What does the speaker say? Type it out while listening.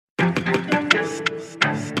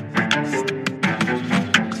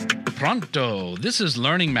Pronto. This is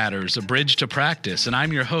Learning Matters, a bridge to practice, and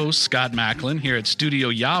I'm your host, Scott Macklin, here at Studio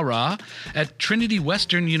Yara at Trinity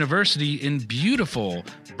Western University in beautiful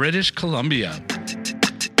British Columbia.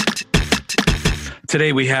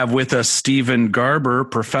 Today we have with us Stephen Garber,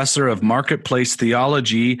 professor of marketplace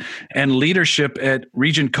theology and leadership at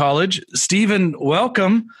Regent College. Stephen,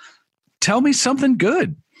 welcome. Tell me something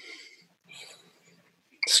good.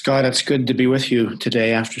 Scott, it's good to be with you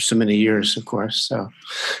today after so many years, of course. So,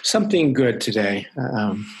 something good today.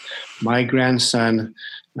 My grandson,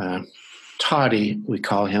 Toddy, we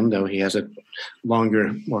call him, though he has a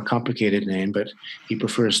longer, more complicated name, but he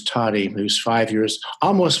prefers Toddy, who's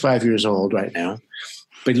almost 5 years old right now.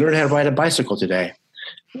 But he learned how to ride a bicycle today.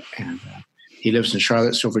 And he lives in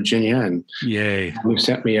Charlottesville, Virginia, and Yay. He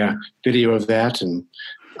sent me a video of that, and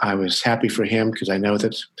I was happy for him because I know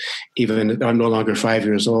that even though I'm no longer 5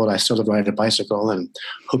 years old, I still ride a bicycle and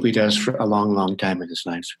hope he does for a long, long time in his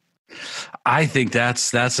life. I think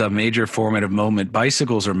that's a major formative moment.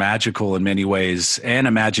 Bicycles are magical in many ways and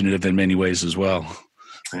imaginative in many ways as well.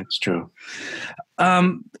 That's true.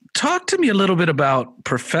 Talk to me a little bit about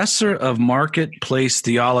professor of marketplace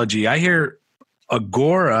theology. I hear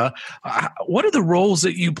Agora. What are the roles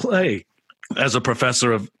that you play as a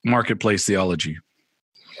professor of marketplace theology?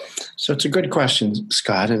 So it's a good question,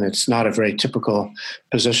 Scott, and it's not a very typical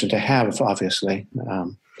position to have, obviously.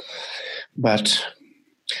 But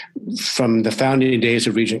from the founding days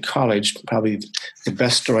of Regent College, probably the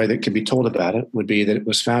best story that could be told about it would be that it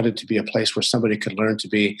was founded to be a place where somebody could learn to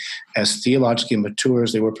be as theologically mature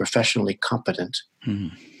as they were professionally competent.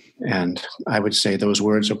 Mm-hmm. And I would say those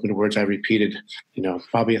words have been words I repeated,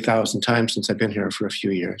 probably 1,000 times since I've been here for a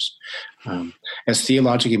few years. As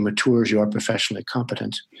theologically mature as you are professionally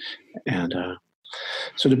competent. And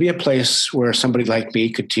so to be a place where somebody like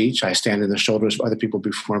me could teach, I stand on the shoulders of other people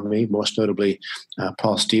before me, most notably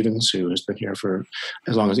Paul Stevens, who has been here for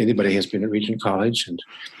as long as anybody has been at Regent College. And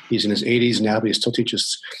he's in his 80s now, but he still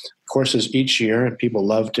teaches courses each year, and people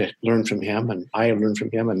love to learn from him. And I have learned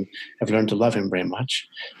from him and have learned to love him very much.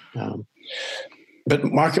 But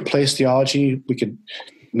marketplace theology, we could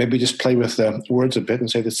maybe just play with the words a bit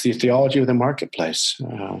and say that's the theology of the marketplace.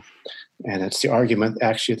 And it's the argument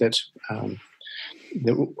actually that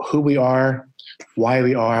who we are, why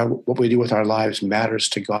we are, what we do with our lives matters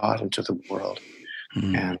to God and to the world.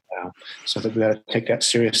 Mm-hmm. And so that we got to take that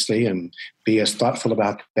seriously and be as thoughtful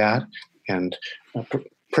about that and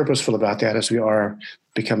purposeful about that as we are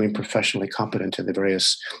becoming professionally competent in the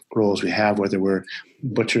various roles we have, whether we're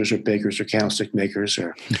butchers or bakers or candlestick makers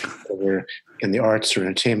or we're in the arts or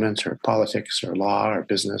entertainment or politics or law or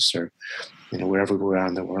business or wherever we're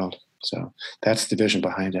around the world. So that's the vision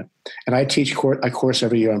behind it. And I teach a course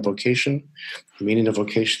every year on vocation, the meaning of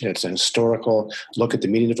vocation. It's an historical look at the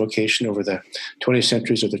meaning of vocation over the 20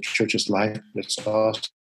 centuries of the church's life. It's also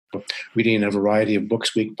reading a variety of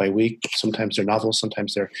books week by week. Sometimes they're novels,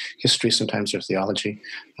 sometimes they're history, sometimes they're theology.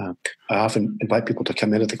 I often invite people to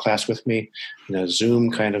come into the class with me in a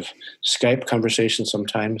Zoom kind of Skype conversation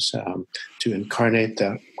sometimes to incarnate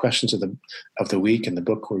the questions of the week and the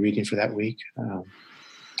book we're reading for that week.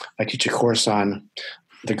 I teach a course on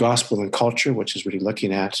the gospel and culture, which is really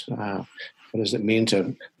looking at what does it mean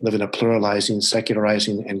to live in a pluralizing,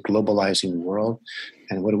 secularizing, and globalizing world,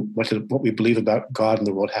 and what we believe about God and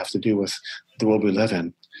the world have to do with the world we live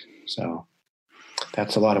in. So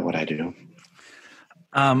that's a lot of what I do.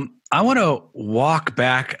 I want to walk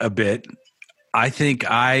back a bit. I think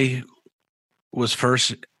I was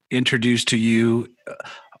first introduced to you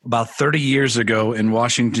about 30 years ago in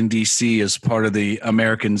Washington, D.C. as part of the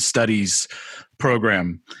American Studies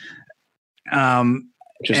program.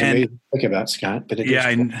 Which is amazing to think about, Scott. But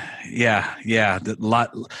yeah.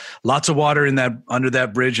 Lots of water under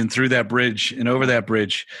that bridge and through that bridge and over that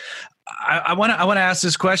bridge. I want to ask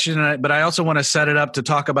this question, but I also want to set it up to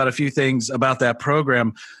talk about a few things about that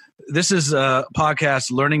program. This is a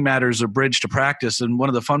podcast, Learning Matters, a bridge to practice. And one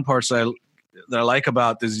of the fun parts that I like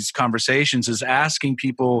about these conversations is asking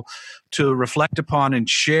people to reflect upon and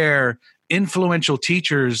share influential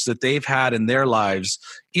teachers that they've had in their lives,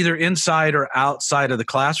 either inside or outside of the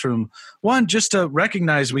classroom. One, just to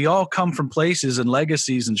recognize we all come from places and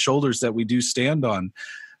legacies and shoulders that we do stand on.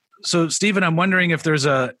 So, Stephen, I'm wondering if there's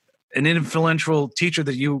an influential teacher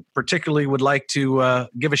that you particularly would like to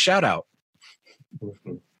give a shout out.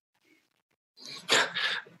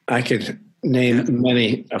 I could name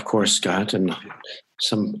many, of course, Scott, and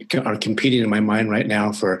some are competing in my mind right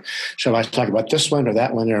now for, shall I talk about this one or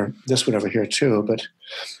that one or this one over here too? But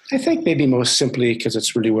I think maybe most simply, because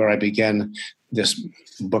it's really where I began this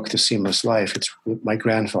book, The Seamless Life, it's my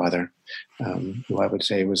grandfather, who I would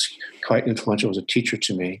say was quite influential, was a teacher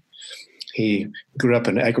to me. He grew up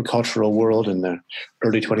in an agricultural world in the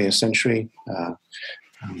early 20th century,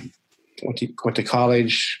 went to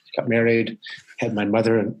college, got married, had my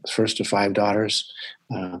mother and first of 5 daughters.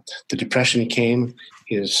 The Depression came.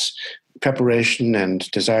 His preparation and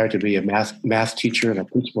desire to be a math teacher and a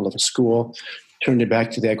principal of a school turned him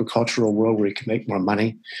back to the agricultural world where he could make more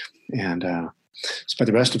money, and spent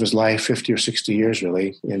the rest of his life, 50 or 60 years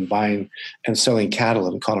really, in buying and selling cattle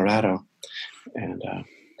in Colorado. And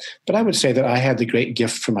but I would say that I had the great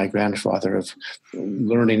gift from my grandfather of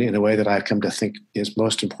learning in a way that I've come to think is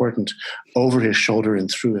most important, over his shoulder and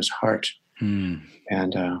through his heart. And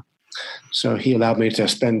so he allowed me to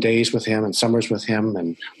spend days with him and summers with him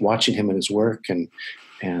and watching him in his work. And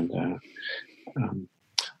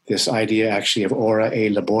this idea actually of ora e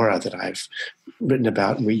labora that I've written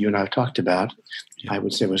about and you and I have talked about, I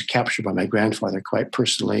would say was captured by my grandfather quite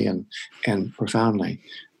personally and profoundly.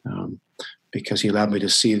 Because he allowed me to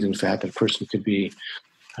see that, in fact, a person could be,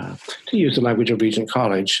 to use the language of Regent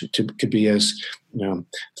College, could be as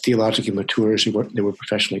theologically mature as they were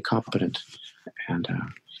professionally competent. And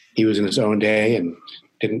he was in his own day and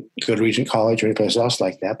didn't go to Regent College or anyplace else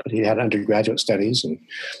like that, but he had undergraduate studies and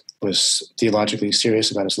was theologically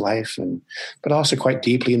serious about his life, but also quite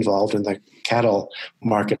deeply involved in the cattle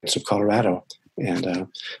markets of Colorado. And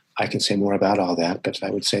I can say more about all that, but I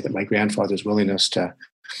would say that my grandfather's willingness to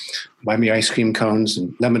buy me ice cream cones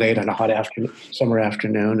and lemonade on a hot summer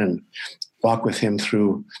afternoon and walk with him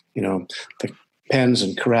through, the pens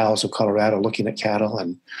and corrals of Colorado, looking at cattle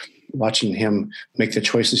and watching him make the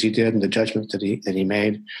choices he did and the judgment that he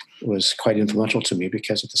made was quite influential to me,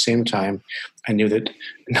 because at the same time, I knew that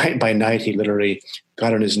night by night, he literally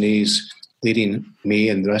got on his knees, leading me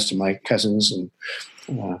and the rest of my cousins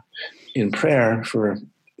and in prayer for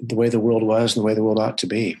the way the world was and the way the world ought to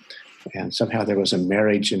be. And somehow there was a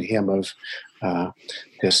marriage in him of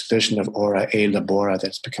this vision of ora e labora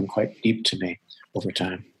that's become quite deep to me over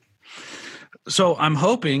time. So I'm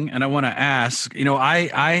hoping, and I want to ask,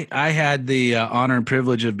 I had the honor and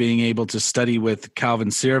privilege of being able to study with Calvin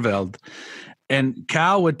Seerveld, and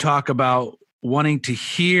Cal would talk about wanting to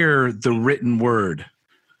hear the written word.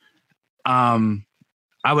 I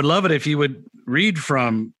would love it if you would read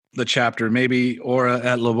from the chapter, maybe ora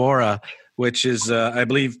et labora, which is, I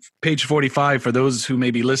believe, page 45 for those who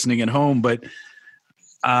may be listening at home. But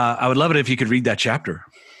I would love it if you could read that chapter.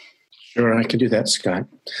 Sure, I can do that, Scott.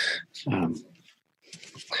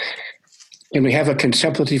 And we have a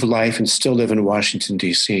contemplative life and still live in Washington,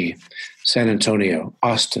 D.C., San Antonio,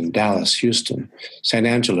 Austin, Dallas, Houston, San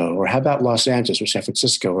Angelo, or how about Los Angeles or San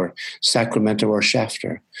Francisco or Sacramento or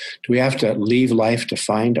Shafter? Do we have to leave life to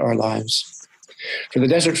find our lives? For the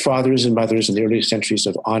desert fathers and mothers in the early centuries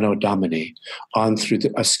of Anno Domini, on through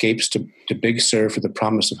the escapes to Big Sur for the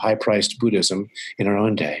promise of high-priced Buddhism in our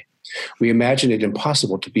own day, we imagine it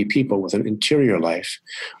impossible to be people with an interior life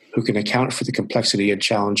who can account for the complexity and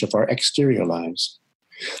challenge of our exterior lives.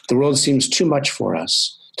 The world seems too much for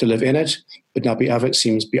us. To live in it, but not be of it,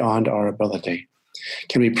 seems beyond our ability.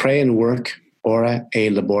 Can we pray and work, ora e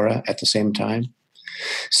labora, at the same time?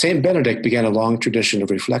 St. Benedict began a long tradition of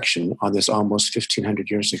reflection on this almost 1,500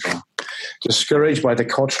 years ago. Discouraged by the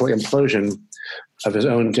cultural implosion of his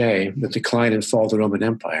own day, the decline and fall of the Roman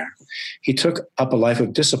Empire, he took up a life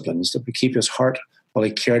of disciplines that would keep his heart while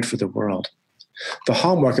he cared for the world. The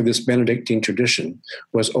hallmark of this Benedictine tradition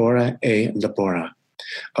was ora e labora,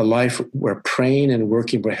 a life where praying and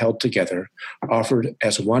working were held together, offered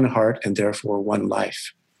as one heart and therefore one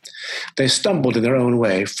life. They stumbled in their own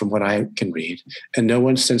way, from what I can read, and no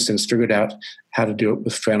one since then figured out how to do it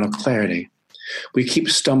with final clarity. We keep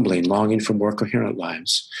stumbling, longing for more coherent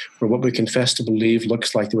lives, where what we confess to believe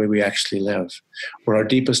looks like the way we actually live, where our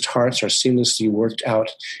deepest hearts are seamlessly worked out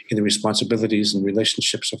in the responsibilities and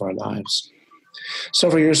relationships of our lives.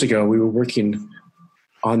 Several years ago, we were working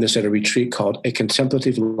on this at a retreat called A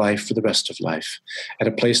Contemplative Life for the Rest of Life, at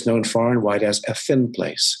a place known far and wide as a thin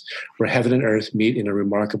place, where heaven and earth meet in a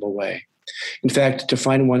remarkable way. In fact, to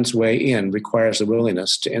find one's way in requires the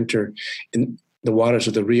willingness to enter in the waters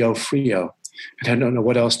of the Rio Frio, and I don't know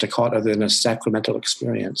what else to call it other than a sacramental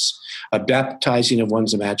experience, a baptizing of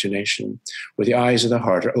one's imagination, where the eyes of the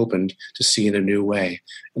heart are opened to see in a new way,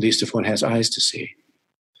 at least if one has eyes to see.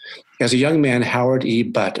 As a young man, Howard E.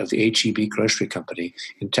 Butt of the H-E-B Grocery Company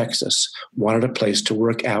in Texas wanted a place to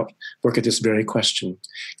work at this very question.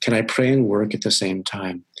 Can I pray and work at the same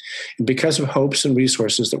time? And because of hopes and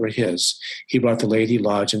resources that were his, he brought the Lady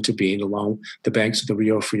Lodge into being along the banks of the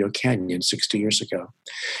Rio Frio Canyon 60 years ago.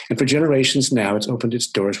 And for generations now, it's opened its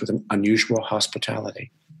doors with an unusual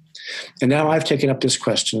hospitality. And now I've taken up this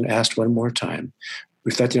question, asked one more time,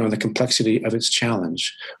 reflecting on the complexity of its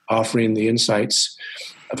challenge, offering the insights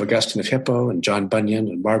of Augustine of Hippo and John Bunyan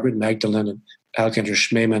and Margaret Magdalene and Alexander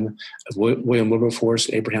Schmemann, of William Wilberforce,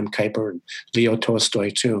 Abraham Kuyper, and Leo Tolstoy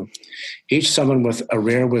too, each someone with a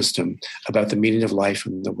rare wisdom about the meaning of life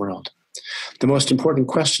in the world. The most important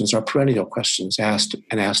questions are perennial questions, asked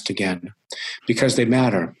and asked again, because they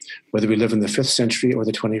matter, whether we live in the 5th century or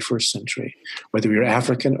the 21st century, whether we are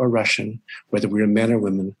African or Russian, whether we are men or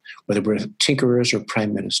women, whether we're tinkerers or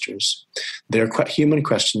prime ministers. They are human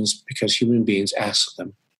questions because human beings ask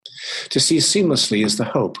them. To see seamlessly is the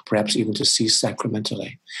hope, perhaps even to see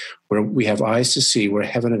sacramentally, where we have eyes to see where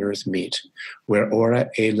heaven and earth meet, where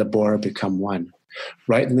ora et labora become one,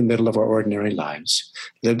 right in the middle of our ordinary lives,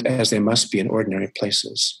 lived as they must be in ordinary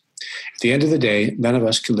places. At the end of the day, none of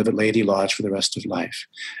us can live at Lady Lodge for the rest of life,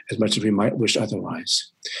 as much as we might wish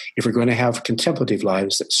otherwise. If we're going to have contemplative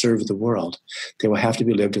lives that serve the world, they will have to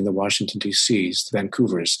be lived in the Washington, D.C.s, the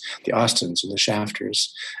Vancouvers, the Austins, and the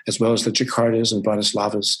Shafters, as well as the Jakartas and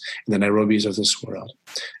Bratislavas and the Nairobis of this world.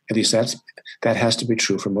 At least that has to be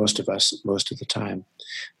true for most of us most of the time.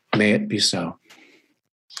 May it be so.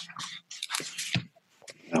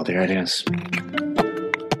 Well, there it is.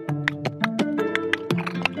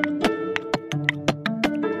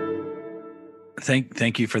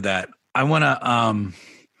 Thank you for that. I want to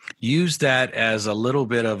use that as a little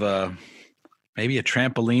bit of maybe a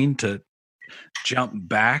trampoline to jump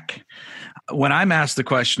back. When I'm asked the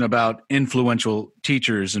question about influential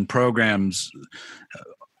teachers and programs,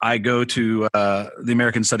 I go to the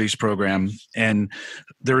American Studies program, and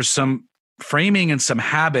there's some framing and some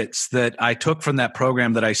habits that I took from that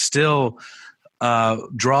program that I still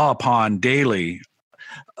draw upon daily.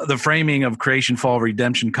 The framing of creation, fall,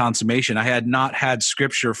 redemption, consummation. I had not had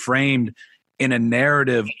scripture framed in a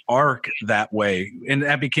narrative arc that way, and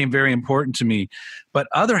that became very important to me. But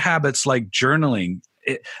other habits like journaling,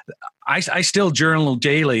 I still journal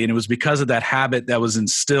daily, and it was because of that habit that was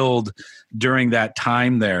instilled during that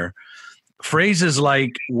time there. Phrases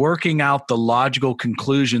like working out the logical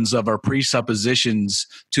conclusions of our presuppositions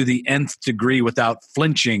to the nth degree without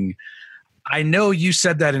flinching. I know you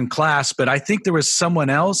said that in class, but I think there was someone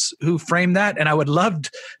else who framed that, and I would love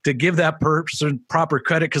to give that person proper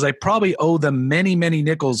credit because I probably owe them many, many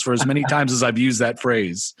nickels for as many times as I've used that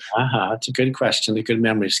phrase. That's a good question, a good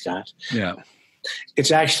memory, Scott. Yeah. It's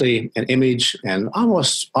actually an image and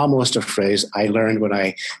almost a phrase I learned when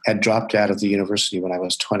I had dropped out of the university when I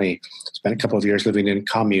was 20. Spent a couple of years living in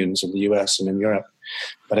communes in the U.S. and in Europe.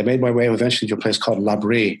 But I made my way eventually to a place called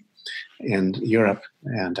L'Abri in Europe.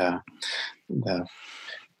 And the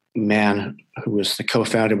man who was the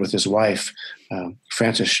co-founder with his wife,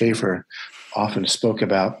 Francis Schaeffer, often spoke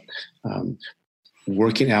about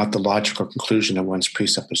working out the logical conclusion of one's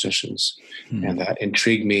presuppositions. And that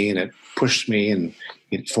intrigued me, and it pushed me, and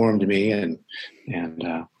it formed me. And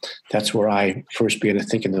that's where I first began to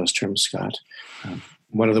think in those terms, Scott.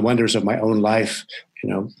 One of the wonders of my own life,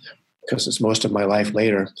 because it's most of my life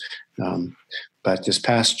later. But this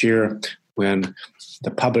past year, when the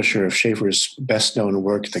publisher of Schaeffer's best-known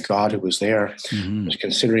work, The God Who Was There, was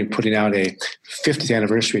considering putting out a 50th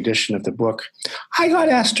anniversary edition of the book, I got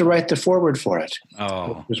asked to write the foreword for it.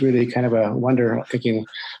 Oh. It was really kind of a wonder, thinking,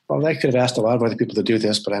 well, I could have asked a lot of other people to do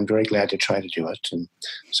this, but I'm very glad to try to do it. And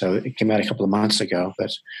so it came out a couple of months ago,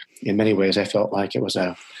 but in many ways I felt like it was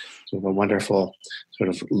a wonderful sort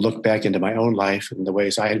of look back into my own life and the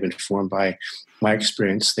ways I had been formed by my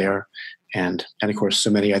experience there. And of course, so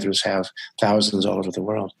many others have, thousands all over the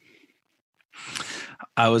world.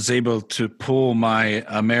 I was able to pull my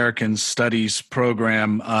American Studies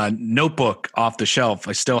program notebook off the shelf.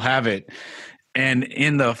 I still have it. And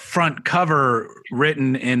in the front cover,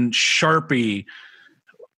 written in Sharpie,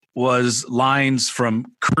 was lines from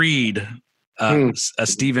Creed, a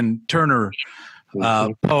Stephen Turner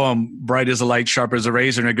poem, bright as a light, sharp as a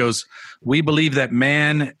razor. And it goes, "We believe that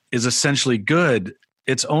man is essentially good.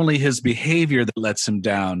 It's only his behavior that lets him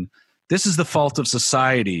down. This is the fault of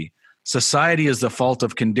society. Society is the fault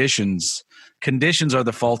of conditions. Conditions are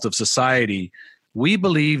the fault of society. We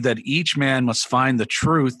believe that each man must find the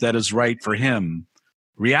truth that is right for him.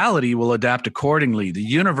 Reality will adapt accordingly. The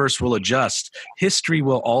universe will adjust. History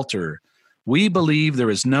will alter. We believe there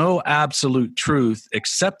is no absolute truth,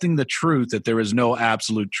 accepting the truth that there is no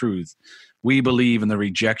absolute truth. We believe in the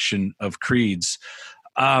rejection of creeds.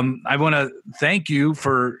 I want to thank you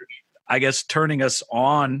for, I guess, turning us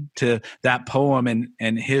on to that poem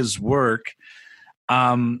and his work.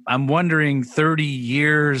 I'm wondering, 30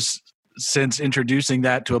 years since introducing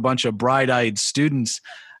that to a bunch of bright-eyed students,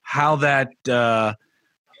 how that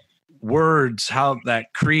words, how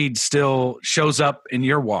that creed still shows up in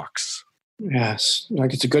your walks. Yes,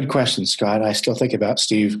 like it's a good question, Scott. I still think about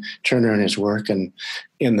Steve Turner and his work, and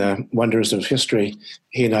in the wonders of history,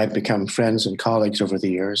 he and I have become friends and colleagues over the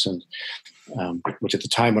years. And which at the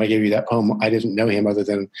time when I gave you that poem, I didn't know him other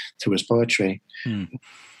than through his poetry.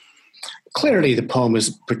 Clearly, the poem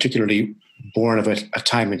is particularly born of a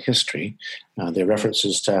time in history. There are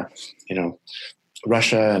references to,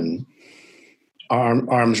 Russia and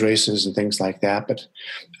arms races and things like that. But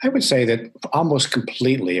I would say that almost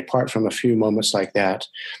completely, apart from a few moments like that,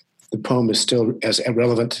 the poem is still as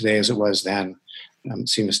relevant today as it was then, it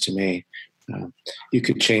seems to me. You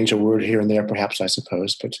could change a word here and there, perhaps, I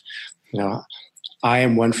suppose. But, I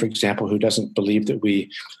am one, for example, who doesn't believe that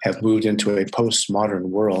we have moved into a postmodern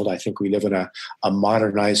world. I think we live in a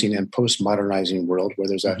modernizing and postmodernizing world where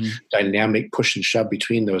there's a dynamic push and shove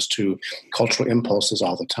between those two cultural impulses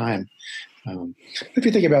all the time. If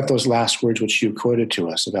you think about those last words which you quoted to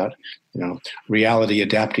us about, reality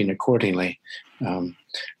adapting accordingly, I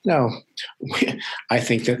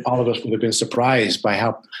think that all of us would have been surprised by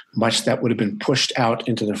how much that would have been pushed out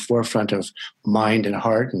into the forefront of mind and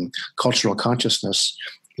heart and cultural consciousness,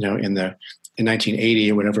 in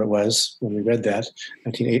 1980 or whatever it was when we read that,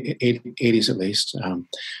 1980s at least.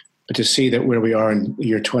 But to see that where we are in the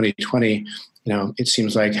year 2020, it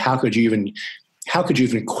seems like how could you even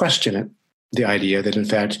question it? The idea that, in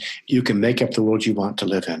fact, you can make up the world you want to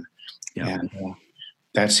live in. Yeah. And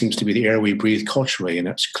that seems to be the air we breathe culturally. And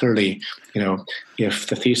it's clearly, if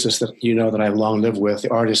the thesis that that I've long lived with,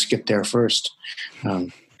 the artists get there first.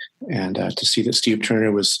 And to see that Steve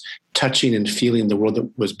Turner was touching and feeling the world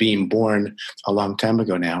that was being born a long time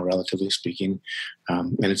ago now, relatively speaking,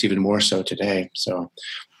 and it's even more so today. So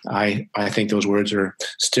I think those words are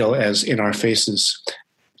still as in our faces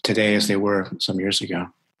today as they were some years ago.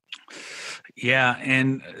 Yeah,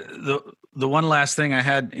 and the one last thing I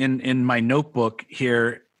had in my notebook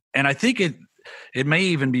here, and I think it may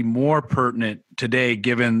even be more pertinent today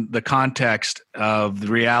given the context of the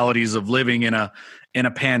realities of living in a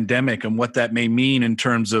pandemic and what that may mean in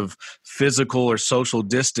terms of physical or social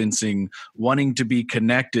distancing, wanting to be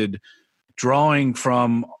connected, drawing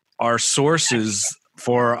from our sources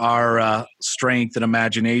for our strength and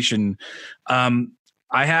imagination.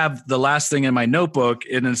 I have the last thing in my notebook,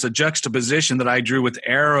 and it's a juxtaposition that I drew with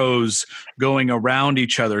arrows going around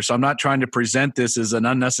each other. So I'm not trying to present this as an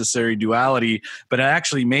unnecessary duality, but it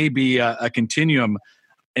actually may be a continuum.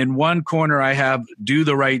 In one corner, I have do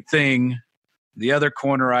the right thing. The other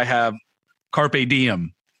corner, I have carpe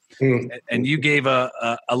diem. And you gave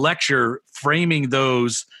a lecture framing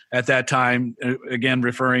those at that time, again,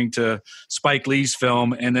 referring to Spike Lee's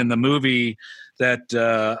film, and then the movie that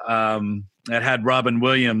had Robin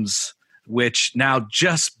Williams, which now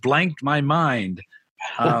just blanked my mind,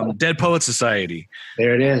 Dead Poets Society.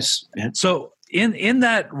 There it is. Yeah. So in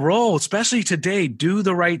that role, especially today, do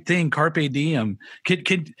the right thing, carpe diem.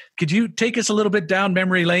 Could you take us a little bit down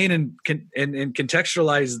memory lane and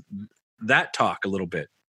contextualize that talk a little bit?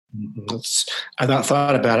 I've not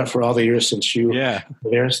thought about it for all the years since you were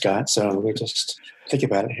there, Scott. So let me just think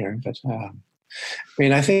about it here. But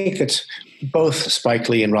I think that both Spike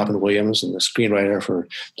Lee and Robin Williams, and the screenwriter for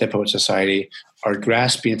Dead Poets Society, are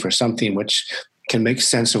grasping for something which can make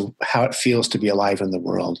sense of how it feels to be alive in the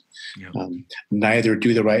world. Yeah. Neither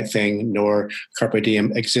Do the Right Thing nor Carpe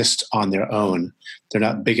Diem exist on their own. They're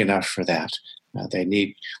not big enough for that. They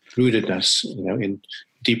need rootedness, in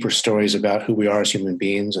deeper stories about who we are as human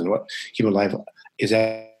beings and what human life is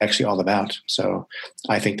actually all about. So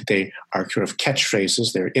I think that they are sort of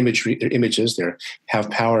catchphrases. They're images. They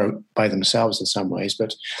have power by themselves in some ways,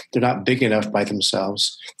 but they're not big enough by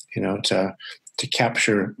themselves, to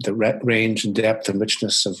capture the range and depth and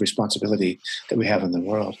richness of responsibility that we have in the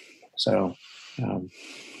world. So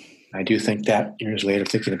I do think that years later,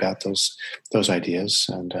 thinking about those ideas,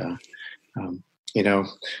 and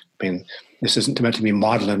this isn't meant to be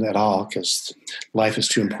maudlin at all, because life is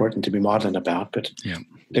too important to be maudlin about. But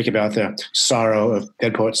think about the sorrow of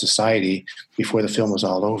Dead Poets Society before the film was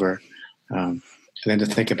all over. And then to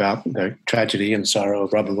think about the tragedy and sorrow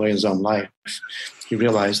of Robin Williams' own life, you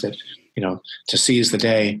realize that, to seize the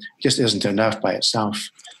day just isn't enough by itself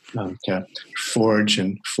to forge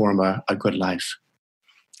and form a good life.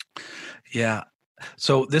 Yeah.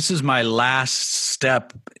 So this is my last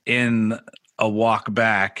step in a walk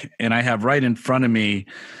back, and I have right in front of me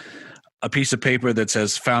a piece of paper that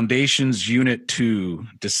says Foundations Unit 2,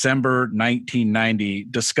 December 1990,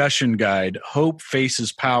 discussion guide, Hope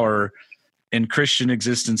Faces Power in Christian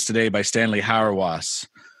Existence Today by Stanley Hauerwas.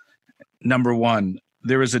 Number 1,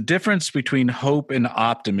 there is a difference between hope and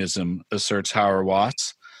optimism, asserts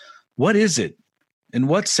Hauerwas. What is it? In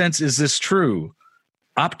what sense is this true?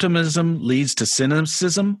 Optimism leads to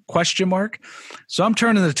cynicism? ? So I'm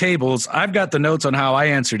turning the tables. I've got the notes on how I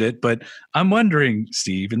answered it, but I'm wondering,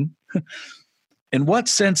 Stephen, in what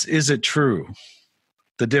sense is it true?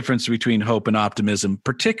 The difference between hope and optimism,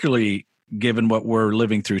 particularly given what we're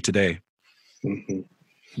living through today.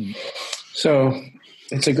 Mm-hmm. So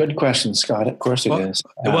it's a good question, Scott. Of course it is.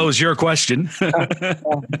 What was your question?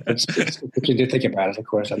 It's good to think about it, of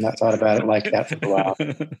course. I've not thought about it like that for a while.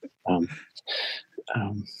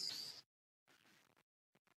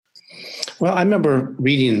 Well, I remember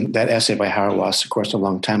reading that essay by Hauerwas, of course, a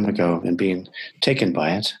long time ago and being taken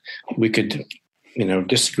by it. We could,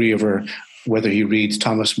 disagree over whether he reads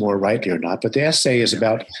Thomas More rightly or not, but the essay is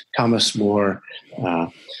about Thomas More,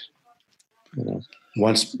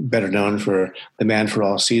 once better known for The Man for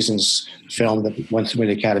All Seasons film that won so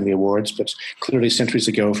many Academy Awards, but clearly centuries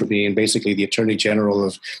ago for being basically the Attorney General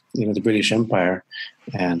of, the British Empire.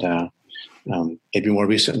 And maybe more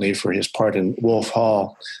recently for his part in Wolf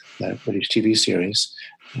Hall, the British TV series.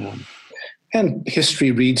 And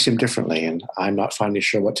history reads him differently, and I'm not finally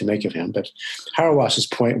sure what to make of him. But Hauerwas's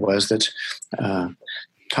point was that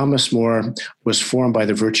Thomas More was formed by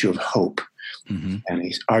the virtue of hope. Mm-hmm. And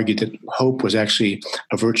he argued that hope was actually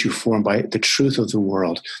a virtue formed by the truth of the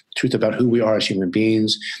world, the truth about who we are as human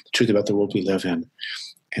beings, the truth about the world we live in.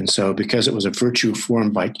 And so because it was a virtue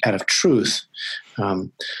formed out of truth,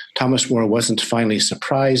 Thomas More wasn't finally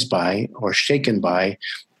surprised by or shaken by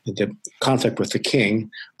the conflict with the king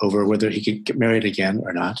over whether he could get married again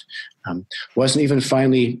or not. Wasn't even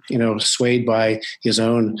finally, swayed by his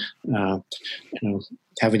own,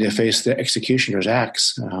 having to face the executioner's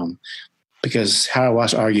axe. Because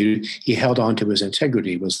Hauerwas argued he held on to his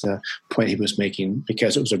integrity was the point he was making,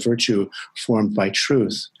 because it was a virtue formed by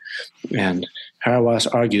truth. And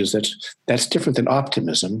Hauerwas argues that that's different than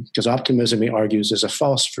optimism, because optimism, he argues, is a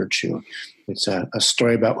false virtue. It's a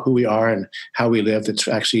story about who we are and how we live that's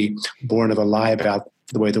actually born of a lie about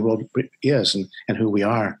the way the world is and who we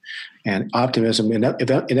are. And optimism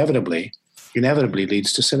inevitably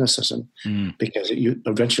leads to cynicism, because you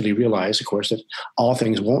eventually realize, of course, that all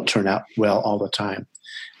things won't turn out well all the time.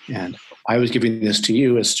 And I was giving this to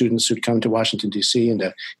you as students who'd come to Washington, D.C. and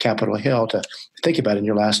to Capitol Hill to think about in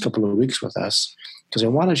your last couple of weeks with us, because I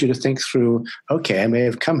wanted you to think through, okay, I may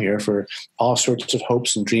have come here for all sorts of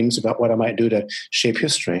hopes and dreams about what I might do to shape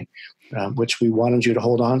history, which we wanted you to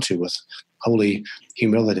hold on to with holy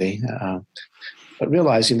humility, but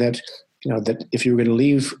realizing that that if you were going to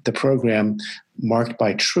leave the program marked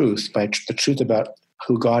by truth, by the truth about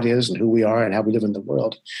who God is and who we are and how we live in the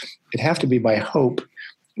world, it'd have to be by hope,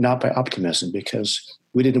 not by optimism, because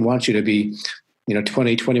we didn't want you to be,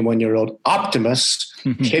 20, 21-year-old optimists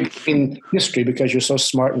shaping history because you're so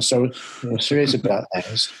smart and so serious about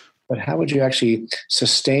things. But how would you actually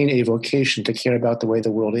sustain a vocation to care about the way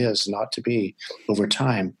the world is and ought to be over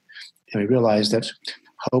time? And we realized that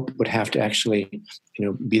hope would have to actually,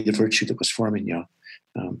 be the virtue that was forming you.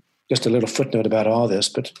 Just a little footnote about all this,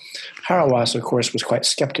 but Hauerwas, of course, was quite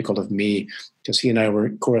skeptical of me, because he and I were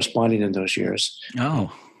corresponding in those years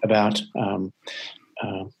about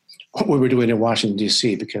what we were doing in Washington,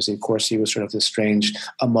 D.C., because, of course, he was sort of this strange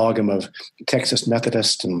amalgam of Texas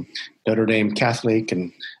Methodist and Notre Dame Catholic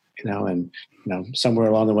and somewhere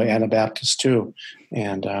along the way Anabaptist too.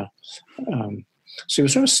 And so he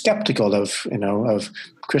was sort of skeptical of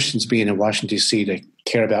Christians being in Washington, D.C. to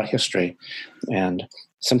care about history. And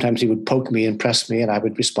sometimes he would poke me and press me, and I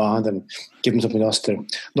would respond and give him something else to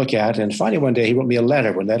look at. And finally, one day he wrote me a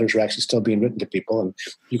letter when letters were actually still being written to people, and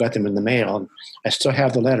you got them in the mail. And I still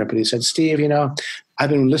have the letter, but he said, Steve, I've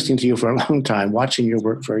been listening to you for a long time, watching your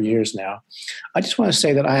work for years now. I just want to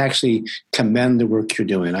say that I actually commend the work you're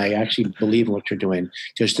doing. I actually believe in what you're doing,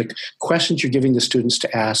 because the questions you're giving the students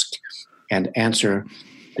to ask and answer,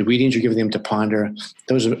 the readings you're giving them to ponder,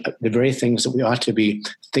 those are the very things that we ought to be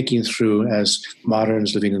thinking through as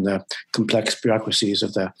moderns living in the complex bureaucracies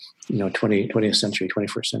of the 20th century,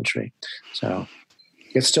 21st century. So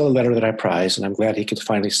it's still a letter that I prize, and I'm glad he could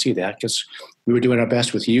finally see that, because we were doing our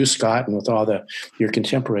best with you, Scott, and with all your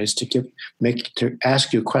contemporaries to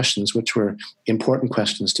ask you questions which were important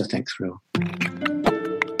questions to think through.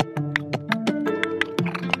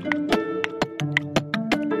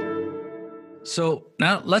 So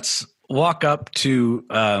now let's walk up to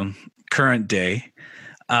current day.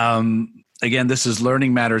 Again, this is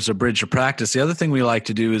Learning Matters, a bridge to practice. The other thing we like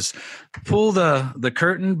to do is pull the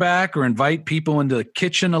curtain back or invite people into the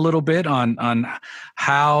kitchen a little bit on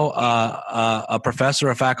how a professor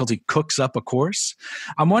or faculty cooks up a course.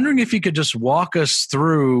 I'm wondering if you could just walk us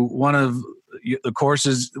through one of the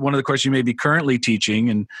courses you may be currently teaching,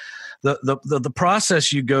 and the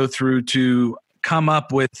process you go through to come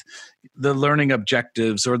up with the learning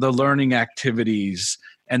objectives or the learning activities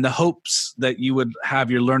and the hopes that you would have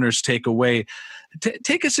your learners take away.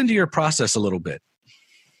 Take us into your process a little bit.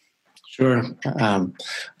 Sure.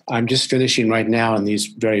 I'm just finishing right now in these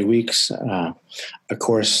very weeks a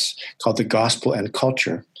course called The Gospel and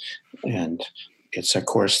Culture. And it's a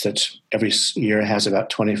course that every year has about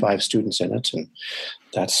 25 students in it. And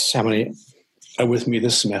that's how many are with me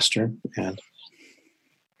this semester. And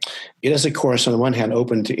it is a course, on the one hand,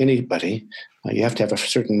 open to anybody. You have to have a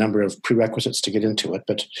certain number of prerequisites to get into it,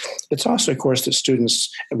 but it's also a course that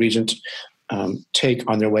students at Regent take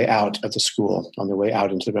on their way out of the school, on their way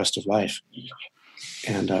out into the rest of life.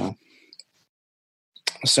 And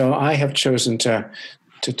so I have chosen to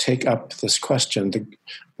take up this question, the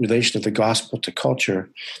relation of the gospel to culture,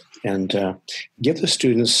 and give the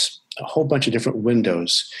students a whole bunch of different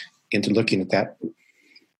windows into looking at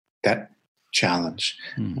that challenge.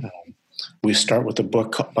 We start with a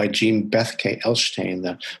book by Jean Bethke Elshtain,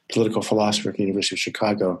 the political philosopher at the University of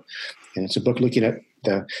Chicago. And it's a book looking at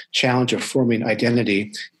the challenge of forming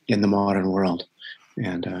identity in the modern world.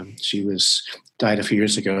 And she died a few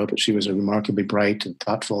years ago, but she was a remarkably bright and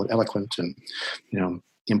thoughtful and eloquent and,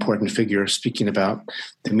 important figure speaking about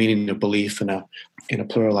the meaning of belief in a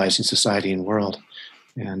pluralizing society and world.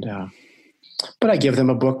 And but I give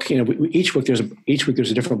them a book. Each week there's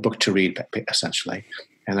a different book to read, essentially.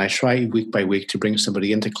 And I try week by week to bring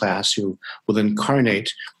somebody into class who will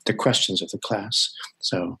incarnate the questions of the class.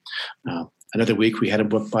 So another week we had a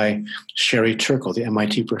book by Sherry Turkle, the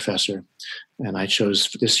MIT professor. And I chose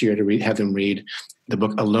this year to have them read the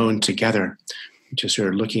book Alone Together, which is sort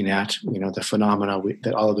of looking at, the phenomena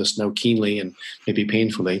that all of us know keenly and maybe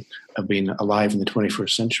painfully of being alive in the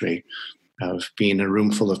 21st century, of being in a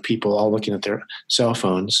room full of people all looking at their cell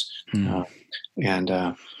phones. Of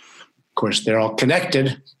course, they're all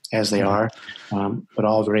connected as they are, but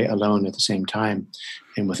all very alone at the same time,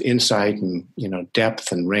 and with insight and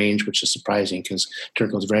depth and range, which is surprising because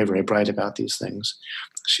Turkle is very, very bright about these things.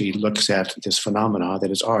 She looks at this phenomena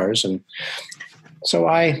that is ours, and so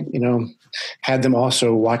I, had them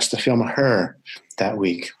also watch the film Her that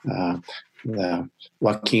week, the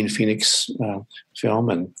Joaquin Phoenix film,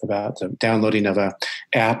 and about the downloading of a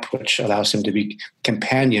app which allows him to be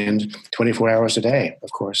companioned 24 hours a day,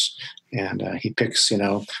 of course. And he picks,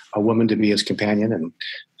 a woman to be his companion, and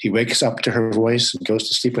he wakes up to her voice and goes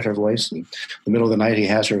to sleep with her voice. And in the middle of the night, he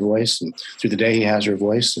has her voice, and through the day, he has her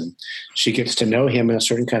voice. And she gets to know him in a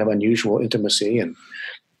certain kind of unusual intimacy. And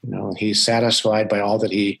he's satisfied by all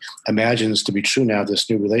that he imagines to be true now, this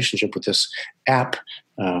new relationship with this app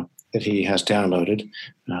that he has downloaded.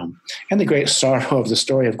 And the great sorrow of the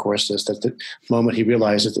story, of course, is that the moment he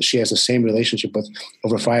realizes that she has the same relationship with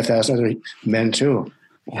over 5,000 other men too.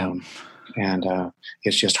 And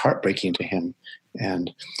it's just heartbreaking to him.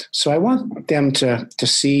 And so I want them to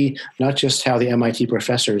see not just how the MIT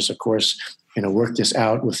professors, of course, work this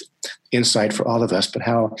out with insight for all of us, but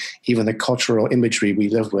how even the cultural imagery we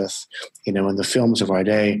live with, in the films of our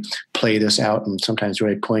day, play this out in sometimes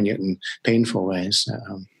very poignant and painful ways.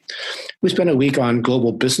 We spent a week on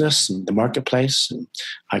global business and the marketplace. And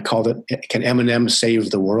I called it, Can M&M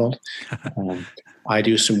Save the World? I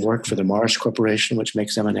do some work for the Mars Corporation, which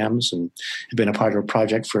makes M&Ms, and have been a part of a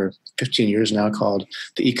project for 15 years now called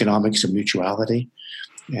The Economics of Mutuality,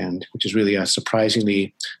 and which is really a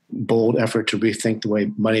surprisingly bold effort to rethink the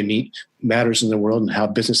way money matters in the world and how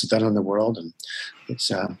business is done in the world. And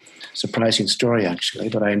it's a surprising story, actually.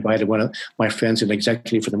 But I invited one of my friends, an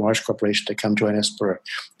executive for the Mars Corporation, to come join us for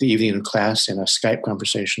the evening of class in a Skype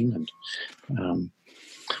conversation. And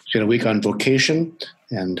we had a week on vocation.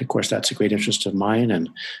 And of course, that's a great interest of mine. And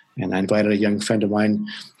I invited a young friend of mine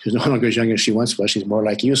who's no longer as young as she once was. She's more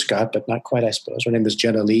like you, Scott, but not quite, I suppose. Her name is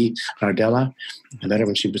Jenna Lee Nardella. I met her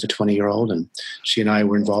when she was a 20-year-old. And she and I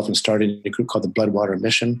were involved in starting a group called the Bloodwater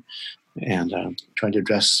Mission, and trying to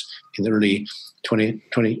address in the early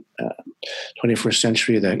 21st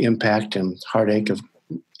century the impact and heartache of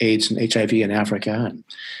AIDS and HIV in Africa.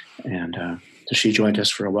 And so she joined us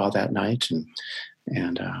for a while that night.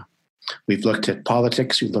 And we've looked at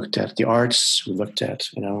politics, we've looked at the arts, we looked at,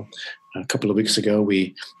 a couple of weeks ago,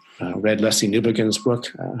 we read Leslie Newbegin's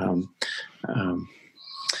book,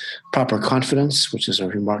 Proper Confidence, which is a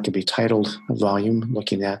remarkably titled volume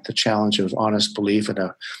looking at the challenge of honest belief in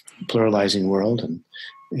a pluralizing world.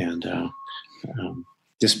 And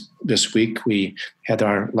this week we had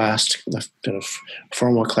our last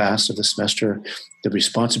formal class of the semester, The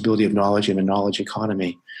Responsibility of Knowledge in a Knowledge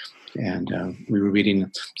Economy. And we were reading,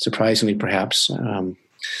 surprisingly perhaps, some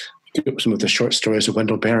of the short stories of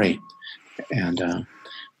Wendell Berry, and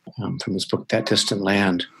from his book, That Distant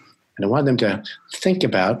Land. And I wanted them to think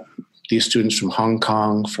about these students from Hong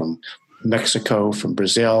Kong, from Mexico, from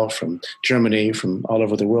Brazil, from Germany, from all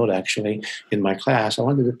over the world, actually, in my class. I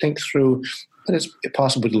wanted to think through what is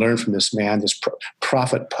possible to learn from this man, this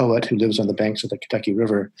prophet poet who lives on the banks of the Kentucky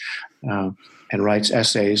River and writes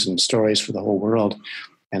essays and stories for the whole world.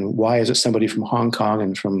 And why is it somebody from Hong Kong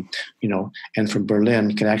and from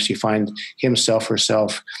Berlin can actually find himself,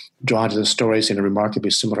 herself drawn to the stories in a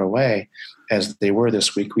remarkably similar way as they were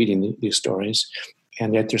this week reading these stories.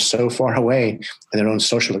 And yet they're so far away in their own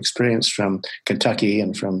social experience from Kentucky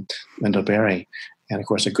and from Wendell Berry. And of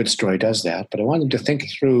course, a good story does that. But I wanted to think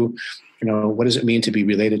through, what does it mean to be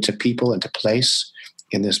related to people and to place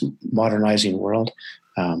in this modernizing world?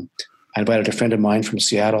 I invited a friend of mine from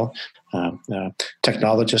Seattle,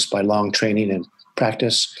 technologist by long training and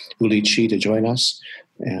practice, Uli Chi, to join us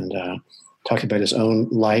and talk about his own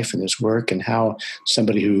life and his work and how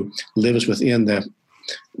somebody who lives within the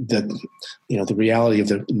reality of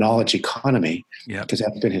the knowledge economy, because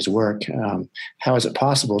that's been his work. How is it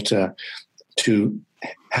possible to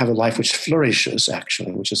have a life which flourishes,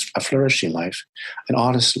 actually, which is a flourishing life, an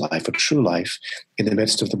honest life, a true life in the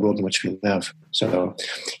midst of the world in which we live? So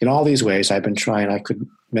in all these ways, I've been trying. I could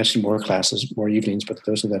mention more classes, more evenings, but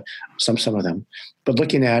those are some of them. But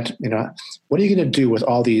looking at, what are you going to do with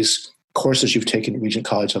all these courses you've taken at Regent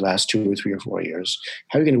College the last 2 or 3 or 4 years?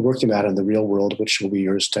 How are you going to work them out in the real world, which will be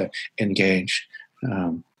yours to engage?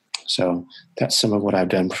 So that's some of what I've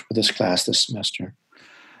done for this class this semester.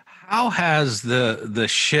 How has the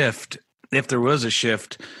shift, if there was a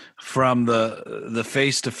shift, from the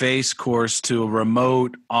face-to-face course to a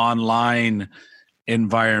remote online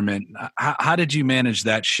environment, how did you manage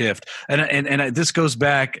that shift? And this goes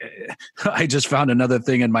back, I just found another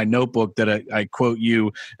thing in my notebook that I quote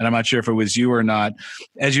you, and I'm not sure if it was you or not.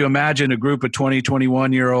 As you imagine a group of 20,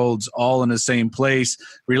 21-year-olds all in the same place,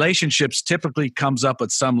 relationships typically comes up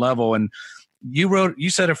at some level. And you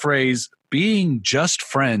said a phrase, being just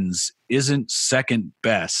friends isn't second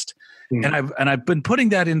best. Mm. And I've been putting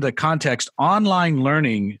that into context. Online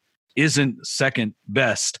learning isn't second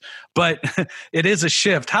best, but it is a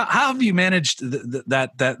shift. How have you managed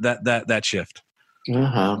that shift?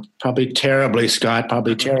 Probably terribly, Scott.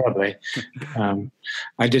 Probably terribly.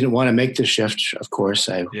 I didn't want to make the shift. Of course,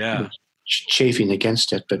 I was chafing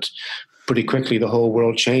against it, but pretty quickly the whole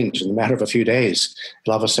world changed in a matter of a few days.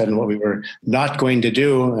 And all of a sudden, what we were not going to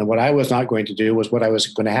do, and what I was not going to do, was what I was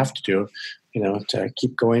going to have to do, to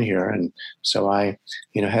keep going here. And so I,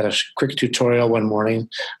 had a quick tutorial one morning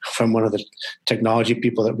from one of the technology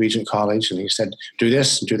people at Regent College, and he said, "Do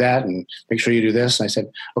this and do that, and make sure you do this." And I said,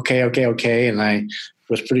 "Okay." And I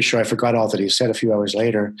was pretty sure I forgot all that he said a few hours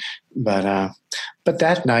later. But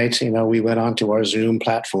that night, we went on to our Zoom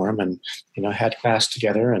platform and, had class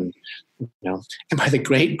together, and and by the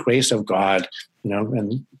great grace of God,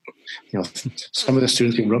 some of the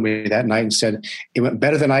students who wrote me that night and said, it went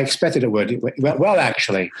better than I expected it would. It went well,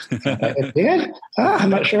 actually. It did?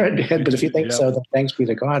 I'm not sure it did, but if you think so, then thanks be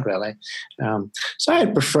to God, really. So I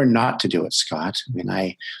prefer not to do it, Scott.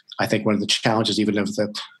 I think one of the challenges even of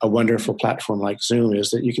a wonderful platform like Zoom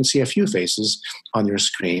is that you can see a few faces on your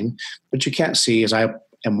screen, but you can't see, as I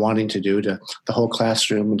am wanting to do, to the whole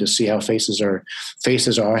classroom and to see how faces are,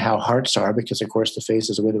 how hearts are, because of course the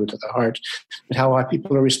face is a window to the heart, but how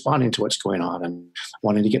people are responding to what's going on and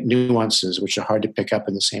wanting to get nuances, which are hard to pick up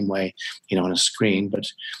in the same way, on a screen. But,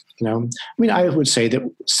 I would say that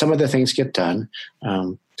some of the things get done.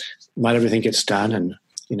 Not everything gets done, and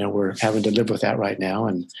we're having to live with that right now.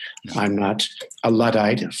 And I'm not a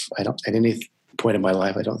Luddite. I don't at any point in my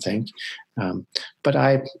life, I don't think. But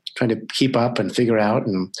I'm trying to keep up and figure out.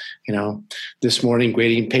 And, this morning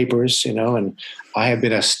grading papers, and I have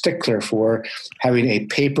been a stickler for having a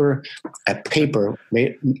paper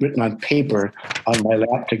written on paper on my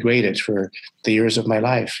lap to grade it for the years of my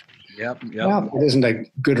life. Yep. Well, it isn't a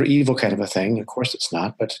good or evil kind of a thing. Of course it's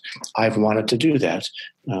not, but I've wanted to do that.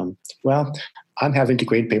 I'm having to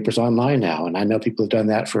grade papers online now, and I know people have done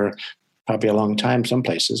that for probably a long time some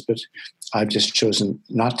places, but I've just chosen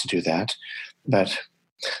not to do that. But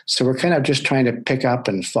so we're kind of just trying to pick up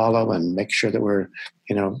and follow and make sure that we're,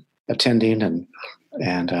 attending and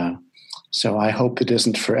So I hope it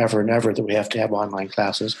isn't forever and ever that we have to have online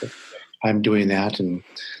classes, but I'm doing that, and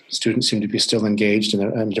students seem to be still engaged in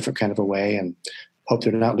a different kind of a way, and hope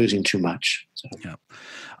they're not losing too much. So. Yeah.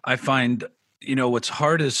 I find, what's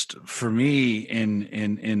hardest for me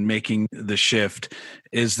in making the shift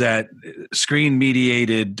is that screen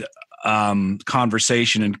mediated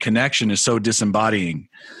conversation and connection is so disembodying.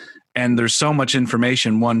 And there's so much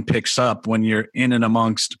information one picks up when you're in and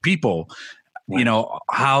amongst people.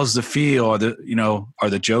 How's the feel? Are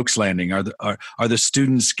the jokes landing? Are the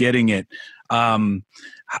students getting it?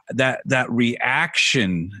 That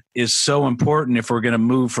reaction is so important if we're going to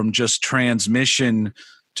move from just transmission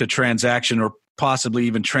to transaction, or possibly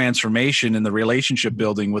even transformation in the relationship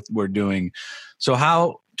building we're doing. So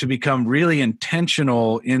how to become really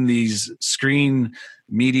intentional in these screen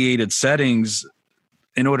mediated settings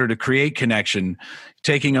in order to create connection,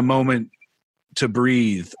 taking a moment to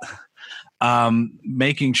breathe,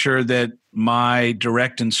 making sure that my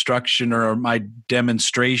direct instruction or my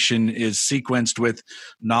demonstration is sequenced with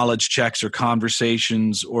knowledge checks or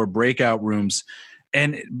conversations or breakout rooms,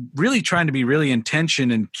 and really trying to be really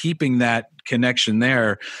intentional in keeping that connection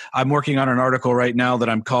there. I'm working on an article right now that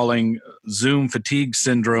I'm calling Zoom fatigue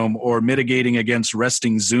syndrome, or mitigating against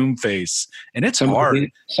resting Zoom face. And it's hard.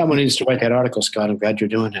 Someone needs to write that article, Scott. I'm glad you're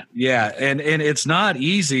doing it. Yeah. And it's not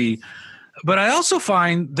easy. But I also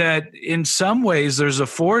find that in some ways there's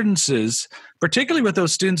affordances, particularly with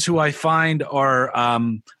those students who I find are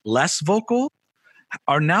less vocal,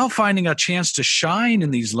 are now finding a chance to shine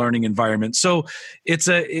in these learning environments. So it's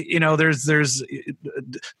there's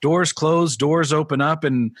doors close, doors open up,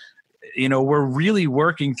 and we're really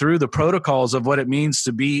working through the protocols of what it means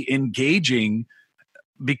to be engaging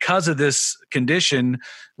because of this condition,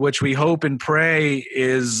 which we hope and pray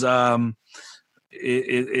is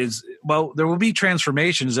well, there will be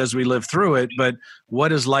transformations as we live through it, but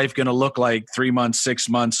what is life going to look like 3 months, 6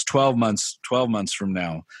 months, 12 months from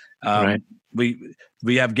now? Right.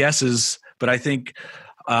 We have guesses, but I think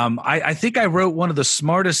I think I wrote one of the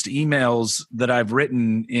smartest emails that I've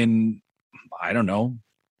written in, I don't know,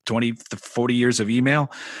 20 to 40 years of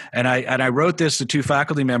email. And I wrote this to 2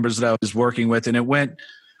 faculty members that I was working with, and it went,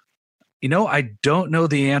 I don't know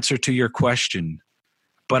the answer to your question,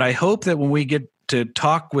 but I hope that when we get to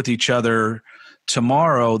talk with each other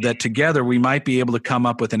tomorrow, that together we might be able to come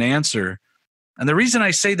up with an answer. And the reason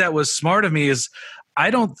I say that was smart of me is I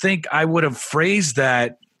don't think I would have phrased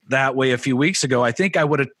that way a few weeks ago. I think I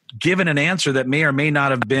would have given an answer that may or may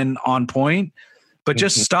not have been on point, but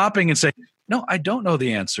just stopping and saying, no, I don't know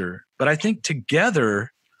the answer, but I think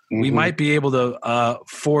together we might be able to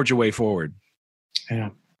forge a way forward. Yeah.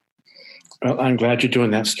 Well, I'm glad you're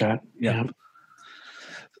doing that, Scott. Yeah.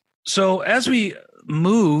 So as we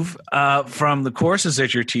move from the courses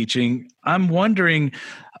that you're teaching, I'm wondering,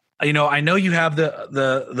 I know you have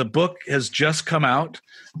the book has just come out,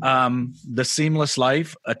 The Seamless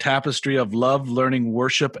Life, A Tapestry of Love, Learning,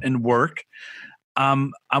 Worship, and Work.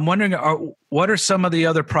 I'm wondering, what are some of the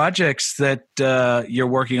other projects that you're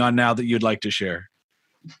working on now that you'd like to share?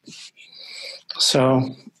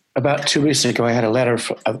 So about 2 weeks ago, I had a letter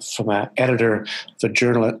from an editor of a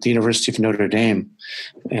journal at the University of Notre Dame,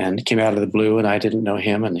 and it came out of the blue, and I didn't know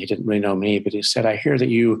him, and he didn't really know me, but he said, I hear that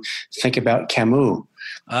you think about Camus.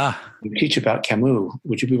 You teach about Camus.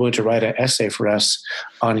 Would you be willing to write an essay for us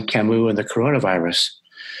on Camus and the coronavirus?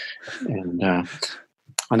 And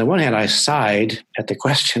on the one hand, I sighed at the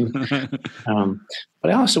question,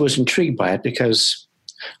 but I also was intrigued by it because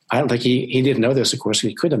I don't think he didn't know this, of course.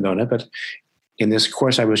 He could have known it, but in this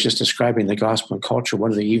course, I was just describing the gospel and culture one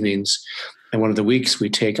of the evenings, and one of the weeks we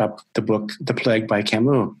take up the book, The Plague by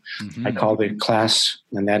Camus. I called the class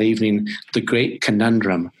and that evening, The Great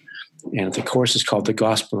Conundrum. And the course is called The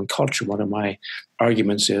Gospel and Culture. One of my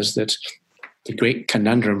arguments is that the great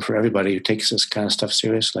conundrum for everybody who takes this kind of stuff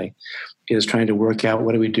seriously is trying to work out,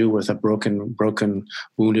 what do we do with a broken,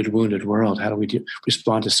 wounded world? How do we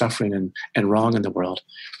respond to suffering and wrong in the world?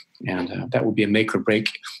 And that would be a make or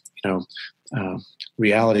break,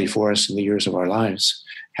 reality for us in the years of our lives,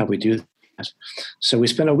 how we do that. So we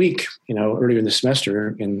spent a week, earlier in the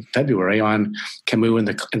semester in February on Camus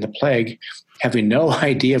and the plague, having no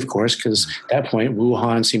idea, of course, because at that point,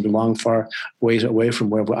 Wuhan seemed a long, far ways away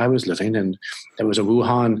from where I was living. And there was a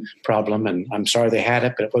Wuhan problem. And I'm sorry they had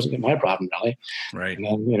it, but it wasn't my problem, really. Right. And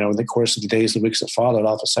then, in the course of the days and weeks that followed,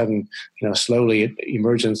 all of a sudden, slowly it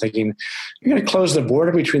emerged in thinking, you're going to close the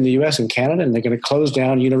border between the U.S. and Canada, and they're going to close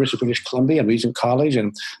down University of British Columbia and Regent College,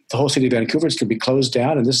 and the whole city of Vancouver is going to be closed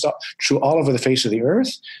down. And this is true all over the face of the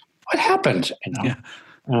earth. What happened? Yeah.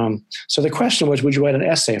 So the question was, would you write an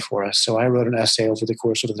essay for us? So I wrote an essay over the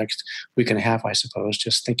course of the next week and a half, I suppose,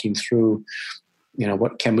 just thinking through,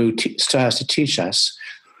 what Camus still has to teach us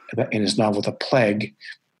in his novel, The Plague,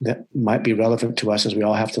 that might be relevant to us as we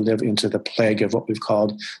all have to live into the plague of what we've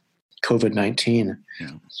called COVID-19.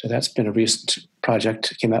 Yeah. So that's been a recent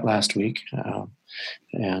project. It came out last week.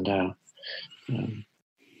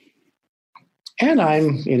 And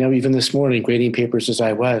I'm, even this morning, grading papers as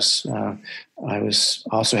I was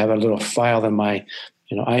also have a little file in my,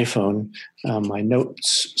 iPhone, my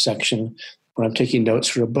notes section, where I'm taking notes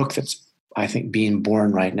for a book that's, I think, being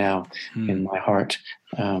born right now in my heart.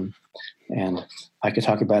 And I could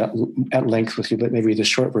talk about it at length with you, but maybe the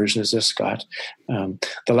short version is this, Scott.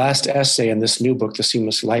 The last essay in this new book, The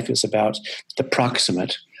Seamless Life, is about the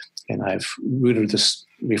proximate. And I've rooted this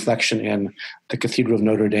reflection in the Cathedral of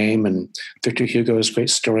Notre Dame and Victor Hugo's great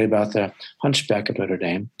story about the Hunchback of Notre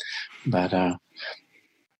Dame. But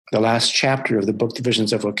the last chapter of the book, The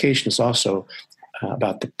Visions of Vocation, is also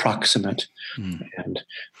about the proximate. And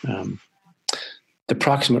the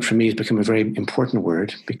proximate for me has become a very important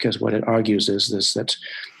word, because what it argues is that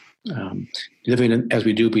living as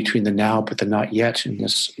we do between the now but the not yet in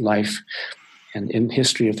this life and in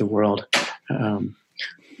history of the world,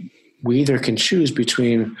 we either can choose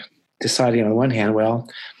between deciding on the one hand, well,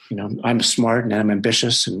 I'm smart and I'm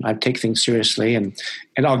ambitious and I take things seriously and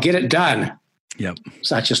I'll get it done. Yep.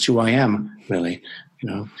 It's not just who I am, really.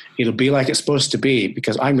 It'll be like it's supposed to be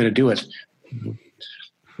because I'm going to do it.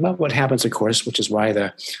 Not what happens, of course, which is why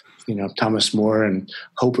the, Thomas More and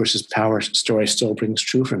hope versus power story still rings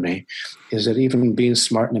true for me, is that even being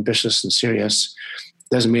smart and ambitious and serious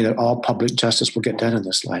doesn't mean that all public justice will get done in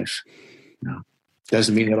this life.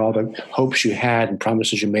 Doesn't mean that all the hopes you had and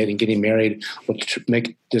promises you made in getting married will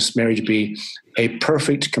make this marriage be a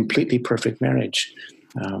perfect, completely perfect marriage,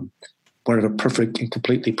 born of a perfect and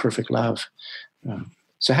completely perfect love.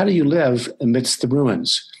 So how do you live amidst the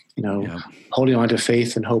ruins? Holding on to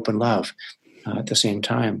faith and hope and love at the same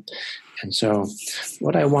time. And so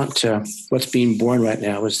what's being born right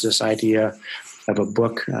now is this idea of a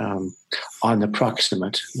book on the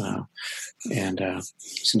proximate.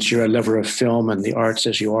 Since you're a lover of film and the arts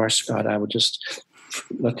as you are, Scott, I would just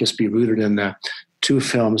let this be rooted in the two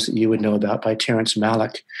films that you would know about by Terrence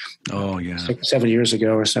Malick. Oh, yeah. 7 years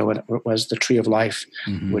ago or so, it was The Tree of Life,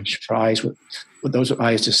 which for eyes with those with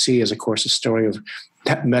eyes to see is, of course, a story of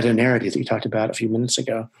that meta-narrative that you talked about a few minutes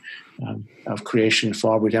ago, of creation,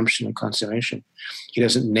 fall, redemption, and consummation. He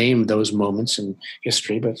doesn't name those moments in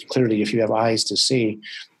history, but clearly if you have eyes to see,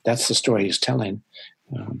 that's the story he's telling.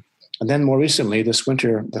 And then more recently, this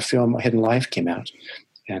winter, the film Hidden Life came out,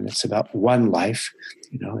 and it's about one life.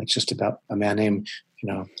 It's just about a man named,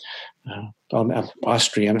 an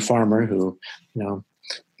Austrian farmer who,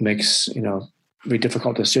 makes, very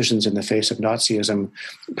difficult decisions in the face of Nazism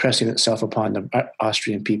pressing itself upon the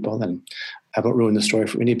Austrian people. And I won't ruin the story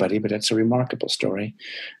for anybody, but it's a remarkable story.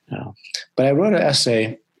 But I wrote an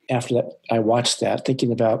essay after that. I watched that,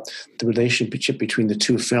 thinking about the relationship between the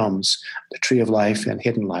two films, The Tree of Life and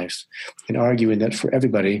Hidden Life, and arguing that for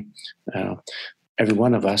everybody, every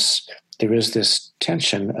one of us, there is this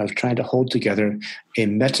tension of trying to hold together a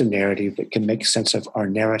meta-narrative that can make sense of our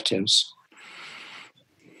narratives.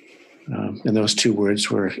 And those two words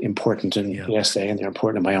were important in the essay, and they're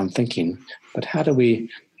important in my own thinking. But how do we,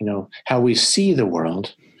 how we see the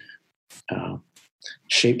world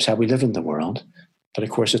shapes how we live in the world. But of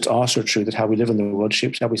course, it's also true that how we live in the world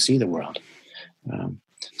shapes how we see the world.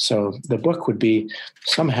 So the book would be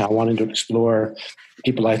somehow wanting to explore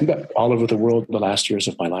people I've met all over the world in the last years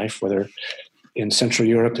of my life, whether in Central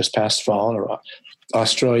Europe this past fall, or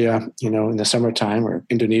Australia, in the summertime, or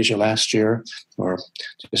Indonesia last year, or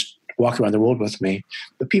just walk around the world with me.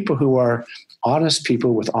 The people who are honest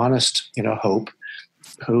people with honest, hope,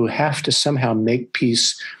 who have to somehow make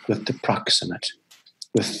peace with the proximate,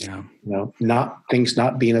 with, not things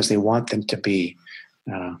not being as they want them to be.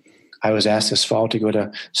 I was asked this fall to go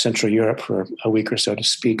to Central Europe for a week or so to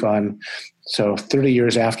speak on, 30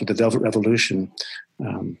 years after the Velvet Revolution,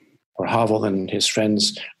 where Havel and his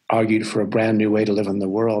friends argued for a brand new way to live in the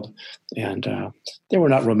world. And they were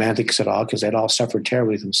not romantics at all, because they'd all suffered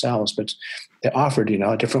terribly themselves, but they offered,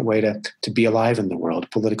 a different way to be alive in the world,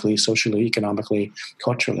 politically, socially, economically,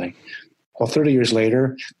 culturally. Well, 30 years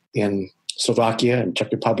later, in Slovakia and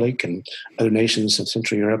Czech Republic and other nations in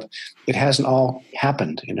Central Europe, it hasn't all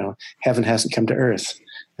happened. Heaven hasn't come to earth.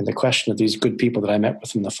 And the question of these good people that I met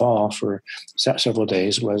with in the fall for several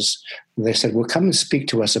days was, they said, well, come and speak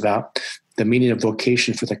to us about the meaning of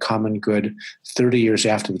vocation for the common good 30 years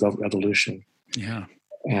after the Velvet Revolution. Yeah.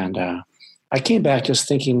 And I came back just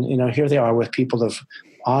thinking, here they are with people of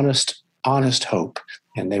honest hope,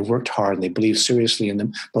 and they worked hard and they believed seriously in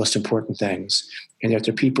the most important things. And yet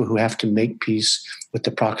they're people who have to make peace with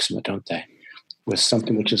the proximate, don't they? With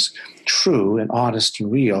something which is true and honest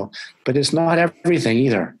and real, but it's not everything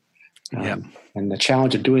either. And the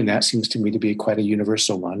challenge of doing that seems to me to be quite a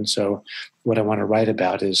universal one. So what I want to write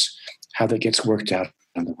about is how that gets worked out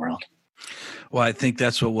in the world. Well, I think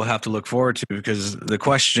that's what we'll have to look forward to, because the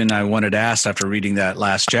question I wanted to ask after reading that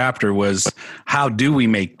last chapter was, how do we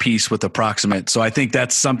make peace with the proximate? So I think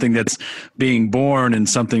that's something that's being born and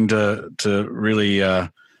something to really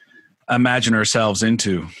imagine ourselves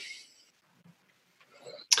into.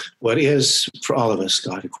 Well, it is for all of us,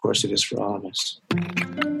 Scott. Of course, it is for all of us.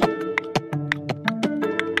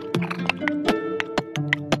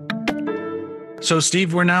 So,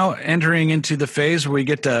 Steve, we're now entering into the phase where we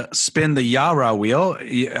get to spin the Yara wheel.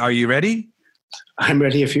 Are you ready? I'm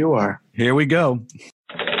ready if you are. Here we go.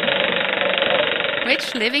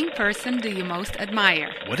 Which living person do you most admire?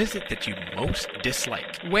 What is it that you most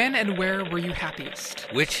dislike? When and where were you happiest?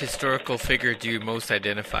 Which historical figure do you most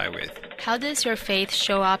identify with? How does your faith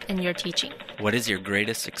show up in your teaching? What is your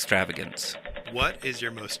greatest extravagance? What is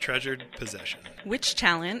your most treasured possession? Which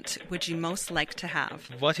talent would you most like to have?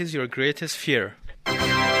 What is your greatest fear?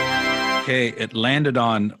 Okay, it landed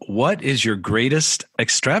on, what is your greatest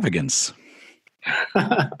extravagance?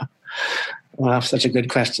 Well, such a good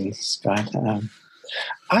question, Scott.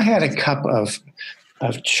 I had a cup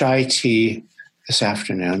of chai tea this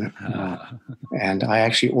afternoon, and I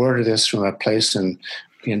actually ordered this from a place in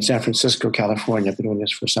San Francisco, California. I've been doing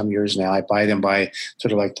this for some years now. I buy them by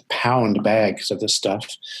sort of like the pound bags of this stuff.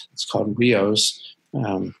 It's called Rios,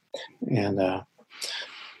 and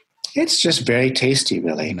it's just very tasty,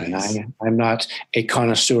 really. Nice. And I'm not a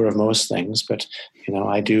connoisseur of most things, but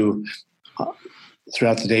I do.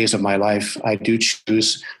 Throughout the days of my life, I do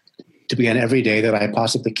choose to begin every day that I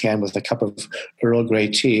possibly can with a cup of Earl Grey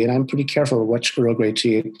tea. And I'm pretty careful which Earl Grey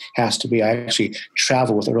tea it has to be. I actually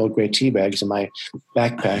travel with Earl Grey tea bags in my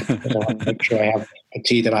backpack. I want to make sure I have a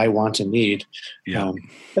tea that I want and need. Yeah.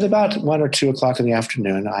 But about 1 or 2 o'clock in the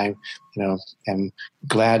afternoon, I am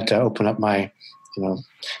glad to open up my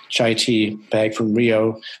chai tea bag from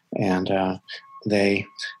Rio, and they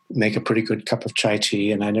make a pretty good cup of chai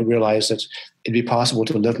tea. And I didn't realize that it'd be possible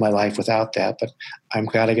to live my life without that, but I'm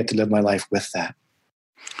glad I get to live my life with that.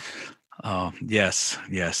 Oh, yes.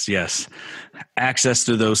 Access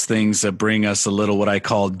to those things that bring us a little, what I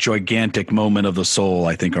call gigantic moment of the soul,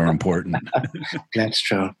 I think are important. That's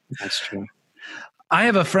true. I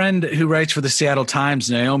have a friend who writes for the Seattle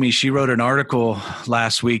Times, Naomi. She wrote an article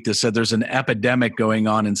last week that said there's an epidemic going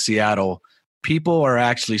on in Seattle. People are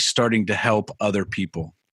actually starting to help other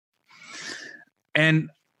people. And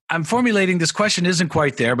I'm formulating this question, isn't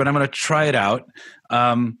quite there, but I'm going to try it out.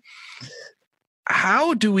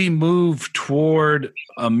 How do we move toward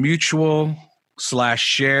a mutual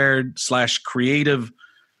 /shared /creative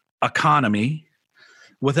economy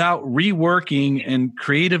without reworking and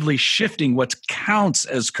creatively shifting what counts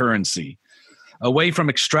as currency away from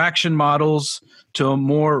extraction models to a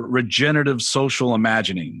more regenerative social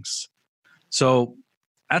imaginings? So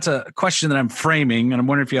that's a question that I'm framing, and I'm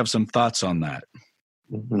wondering if you have some thoughts on that.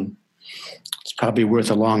 Mm-hmm. It's probably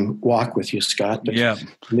worth a long walk with you, Scott, but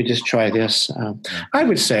let me just try this. I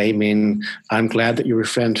would say, I'm glad that your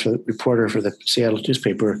reporter for the Seattle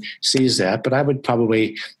newspaper sees that, but I would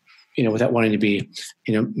probably, without wanting to be,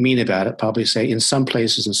 mean about it, probably say in some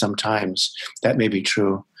places and sometimes that may be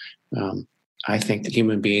true. I think that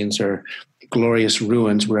human beings are glorious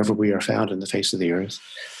ruins wherever we are found in the face of the earth.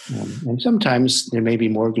 And sometimes there may be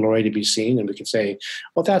more glory to be seen, and we can say,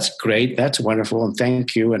 well, that's great, that's wonderful, and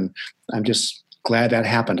thank you, and I'm just glad that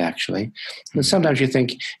happened, actually. And sometimes you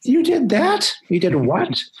think, you did that? You did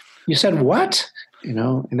what? You said what?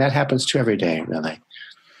 And that happens too every day, really.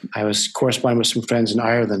 I was corresponding with some friends in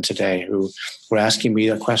Ireland today who were asking me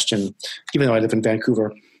a question, even though I live in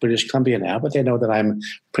Vancouver, British Columbia now, but they know that I'm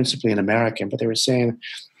principally an American, but they were saying,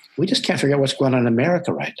 we just can't figure out what's going on in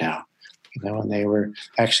America right now. And they were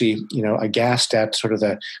actually, aghast at sort of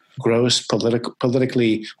the gross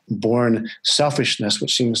politically born selfishness,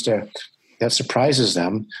 which that surprises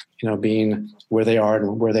them, being where they are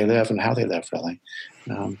and where they live and how they live, really.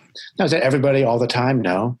 Not that everybody all the time,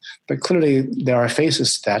 no, but clearly there are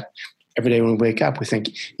faces that every day when we wake up, we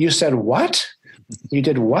think, you said what? You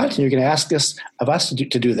did what? And you're going to ask this of us to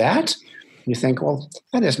do that? You think, well,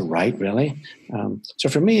 that isn't right, really. So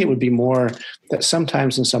for me, it would be more that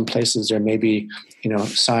sometimes in some places there may be,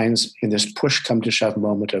 signs in this push-come-to-shove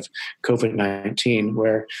moment of COVID-19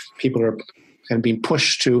 where people are kind of being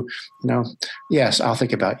pushed to, yes, I'll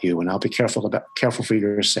think about you and I'll be careful for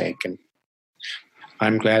your sake. And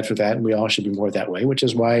I'm glad for that, and we all should be more that way, which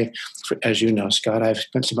is why, as you know, Scott, I've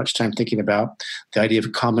spent so much time thinking about the idea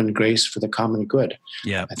of common grace for the common good.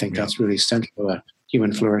 Yeah, I think that's really central to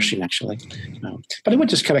human flourishing, actually. But I would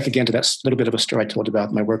just come back again to that little bit of a story I told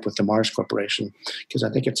about my work with the Mars Corporation, because I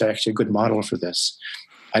think it's actually a good model for this.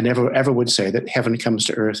 I never ever would say that heaven comes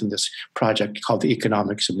to earth in this project called the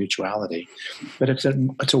Economics of Mutuality, but it's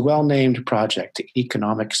a well-named project, the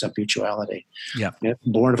Economics of Mutuality. Yeah,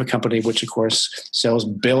 born of a company which, of course, sells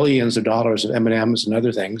billions of dollars of M&Ms and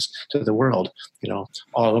other things to the world.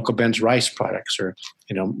 All Uncle Ben's rice products are,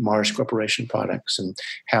 Mars Corporation products, and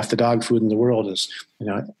half the dog food in the world is,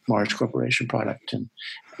 Mars Corporation product,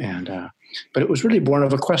 but it was really born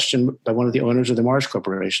of a question by one of the owners of the Mars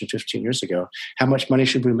Corporation 15 years ago: how much money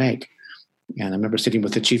should we make? And I remember sitting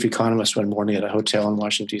with the chief economist one morning at a hotel in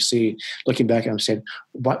Washington, D.C., looking back at him and saying,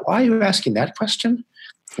 why are you asking that question?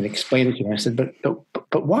 And explained it to me. I said,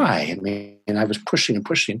 but why? And I was pushing and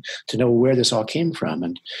pushing to know where this all came from.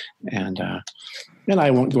 And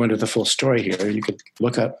I won't go into the full story here. You could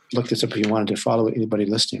look this up if you wanted to follow anybody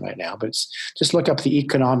listening right now. But just look up the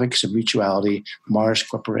Economics of Mutuality, Mars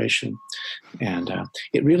Corporation. And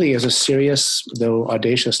it really is a serious, though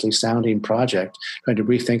audaciously sounding project trying to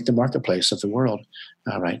rethink the marketplace of the world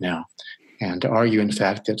right now. And to argue, in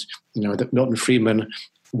fact, that, that Milton Friedman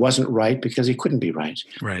wasn't right because he couldn't be right.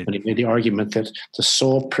 Right. When he made the argument that the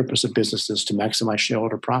sole purpose of business is to maximize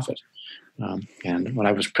shareholder profit. And when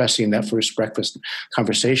I was pressing that first breakfast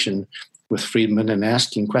conversation with Friedman and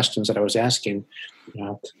asking questions that I was asking,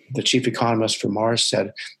 the chief economist for Mars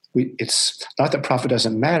said, it's not that profit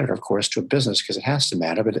doesn't matter, of course, to a business, because it has to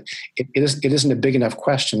matter, but it isn't a big enough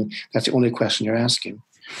question. That's the only question you're asking.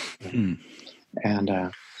 Mm-hmm.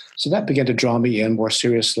 And so that began to draw me in more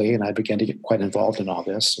seriously, and I began to get quite involved in all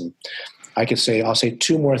this. And I'll say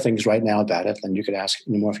two more things right now about it, and you could ask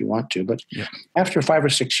any more if you want to. But after 5 or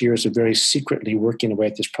 6 years of very secretly working away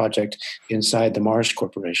at this project inside the Mars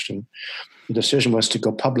Corporation, the decision was to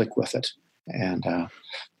go public with it. And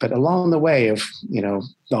but along the way of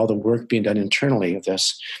all the work being done internally of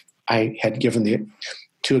this, I had given the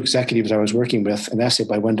two executives I was working with an essay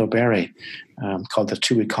by Wendell Berry called The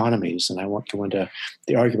Two Economies. And I won't go into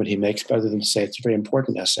the argument he makes, but other than to say it's a very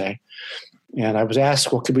important essay. And I was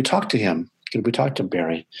asked, well, could we talk to him? Could we talk to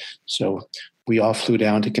Berry? So we all flew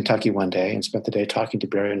down to Kentucky one day and spent the day talking to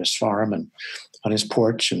Berry on his farm and on his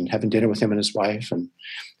porch and having dinner with him and his wife. And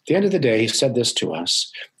at the end of the day, he said this to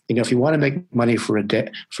us: if you want to make money for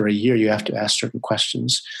a year, you have to ask certain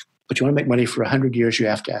questions. But you want to make money for 100 years, you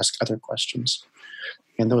have to ask other questions.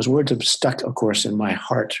 And those words have stuck, of course, in my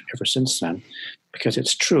heart ever since then, because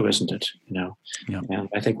it's true, isn't it? Yeah. And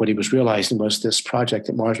I think what he was realizing was this project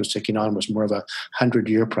that Mars was taking on was more of a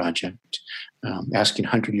 100-year project, asking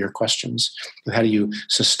 100-year questions. How do you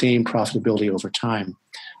sustain profitability over time?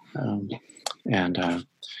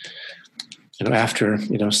 After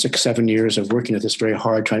 6-7 years of working at this very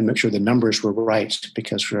hard, trying to make sure the numbers were right,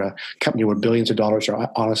 because for a company where billions of dollars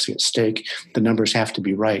are honestly at stake, the numbers have to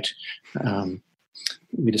be right.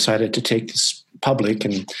 We decided to take this public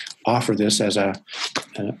and offer this as an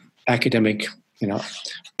academic,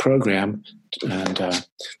 program. And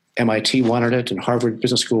MIT wanted it, and Harvard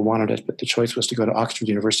Business School wanted it, but the choice was to go to Oxford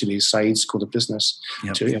University's Said School of Business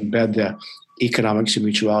to embed the Economics of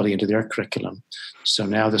Mutuality into their curriculum. So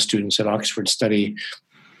now the students at Oxford study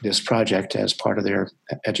this project as part of their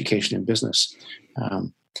education in business.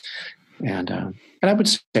 And I would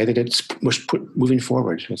say that it's moving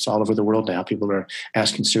forward. It's all over the world now. People are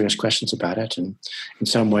asking serious questions about it, and in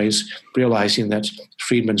some ways realizing that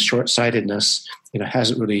Friedman's short-sightedness,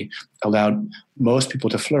 hasn't really allowed most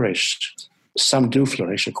people to flourish. Some do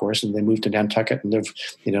flourish, of course, and they move to Nantucket and live,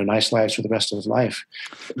 nice lives for the rest of their life.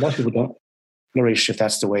 But most people don't flourish if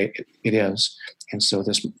that's the way it is. And so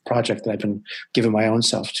this project that I've been giving my own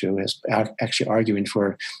self to is actually arguing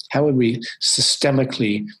for how would we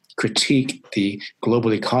systemically critique the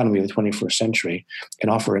global economy of the 21st century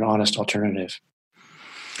and offer an honest alternative.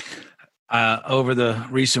 Over the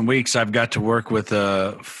recent weeks, I've got to work with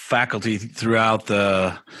faculty throughout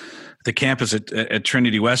the campus at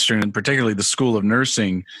Trinity Western, and particularly the School of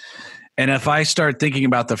Nursing. And if I start thinking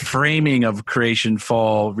about the framing of creation,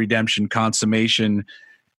 fall, redemption, consummation,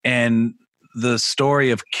 and the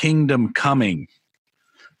story of kingdom coming,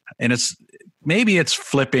 and maybe it's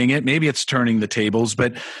flipping it, maybe it's turning the tables,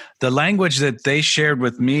 but the language that they shared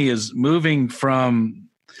with me is moving from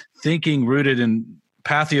thinking rooted in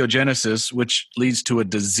pathogenesis, which leads to a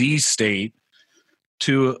disease state,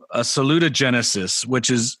 to a salutogenesis, which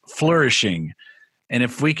is flourishing. And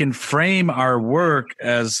if we can frame our work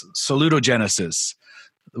as salutogenesis,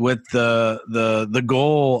 the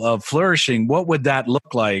goal of flourishing, what would that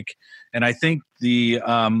look like? And I think the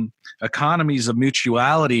economies of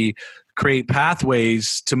mutuality create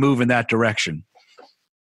pathways to move in that direction.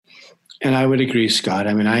 And I would agree, Scott.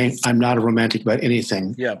 I mean, I'm not a romantic about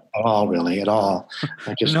anything at all, really, at all.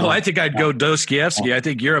 I think I'd go Dostoevsky. I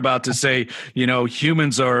think you're about to say,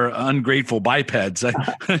 humans are ungrateful bipeds. Or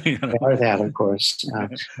that, of course.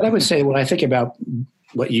 But I would say when I think about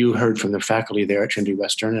what you heard from the faculty there at Trinity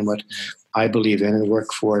Western and what I believe in and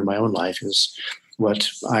work for in my own life is what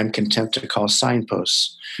I'm content to call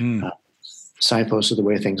signposts. Signposts are the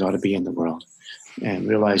way things ought to be in the world. And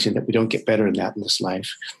realizing that we don't get better than that in this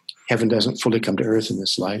life. Heaven doesn't fully come to earth in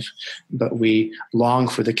this life, but we long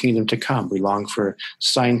for the kingdom to come. We long for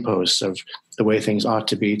signposts of the way things ought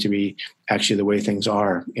to be actually the way things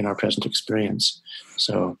are in our present experience.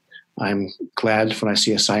 So I'm glad when I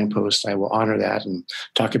see a signpost, I will honor that and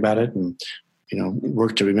talk about it and,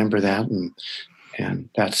 work to remember that. And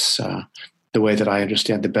that's the way that I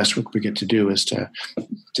understand the best work we get to do is to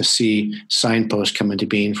see signposts come into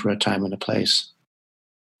being for a time and a place.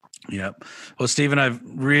 Yep. Well, Stephen, I've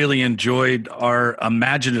really enjoyed our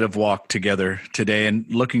imaginative walk together today and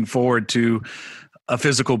looking forward to a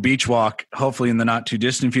physical beach walk, hopefully in the not too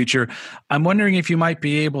distant future. I'm wondering if you might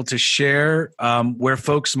be able to share where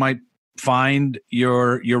folks might find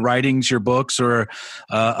your writings, your books, or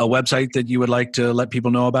a website that you would like to let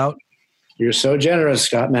people know about. You're so generous,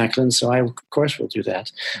 Scott Macklin, so I, of course, will do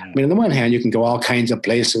that. I mean, on the one hand, you can go all kinds of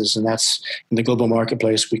places, and that's in the global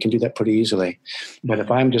marketplace. We can do that pretty easily. But if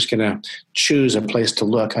I'm just going to choose a place to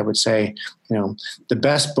look, I would say, the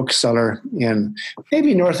best bookseller in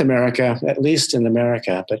maybe North America, at least in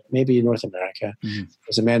America, but maybe North America,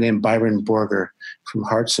 is a man named Byron Borger from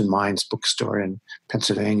Hearts and Minds Bookstore in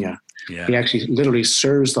Pennsylvania. Yeah. He actually literally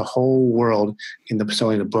serves the whole world in the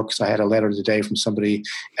selling of books. I had a letter today from somebody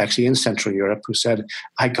actually in Central Europe who said,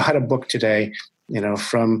 I got a book today,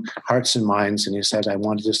 from Hearts and Minds. And he said, I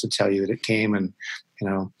wanted just to tell you that it came and,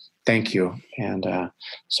 thank you. And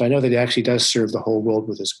so I know that he actually does serve the whole world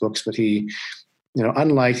with his books, but he,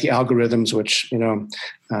 unlike the algorithms, which,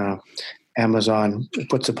 Amazon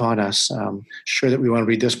puts upon us, sure that we want to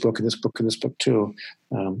read this book and this book and this book too,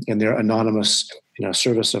 in their anonymous,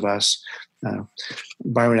 service of us.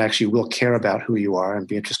 Byron actually will care about who you are and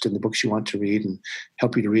be interested in the books you want to read and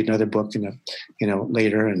help you to read another book,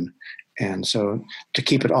 later. And so to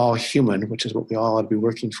keep it all human, which is what we all ought to be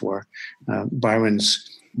working for,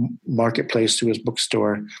 Byron's marketplace through his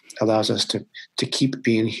bookstore allows us to keep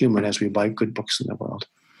being human as we buy good books in the world.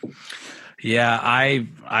 Yeah,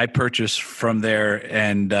 I purchased from there,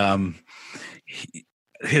 and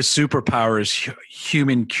his superpower is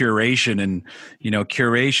human curation, and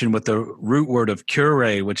curation with the root word of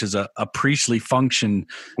cure, which is a priestly function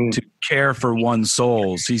to care for one's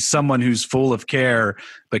souls. He's someone who's full of care,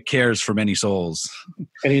 but cares for many souls.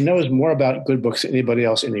 And he knows more about good books than anybody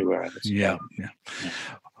else anywhere. Yeah.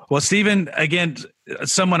 Well, Stephen, again,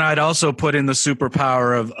 someone I'd also put in the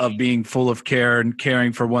superpower of being full of care and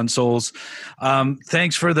caring for one's souls.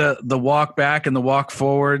 Thanks for the walk back and the walk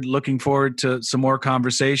forward. Looking forward to some more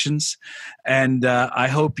conversations. And I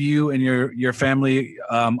hope you and your family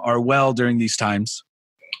are well during these times.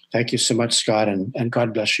 Thank you so much, Scott, and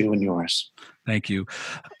God bless you and yours. Thank you.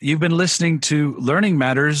 You've been listening to Learning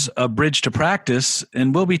Matters, a Bridge to Practice,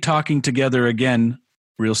 and we'll be talking together again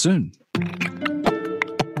real soon.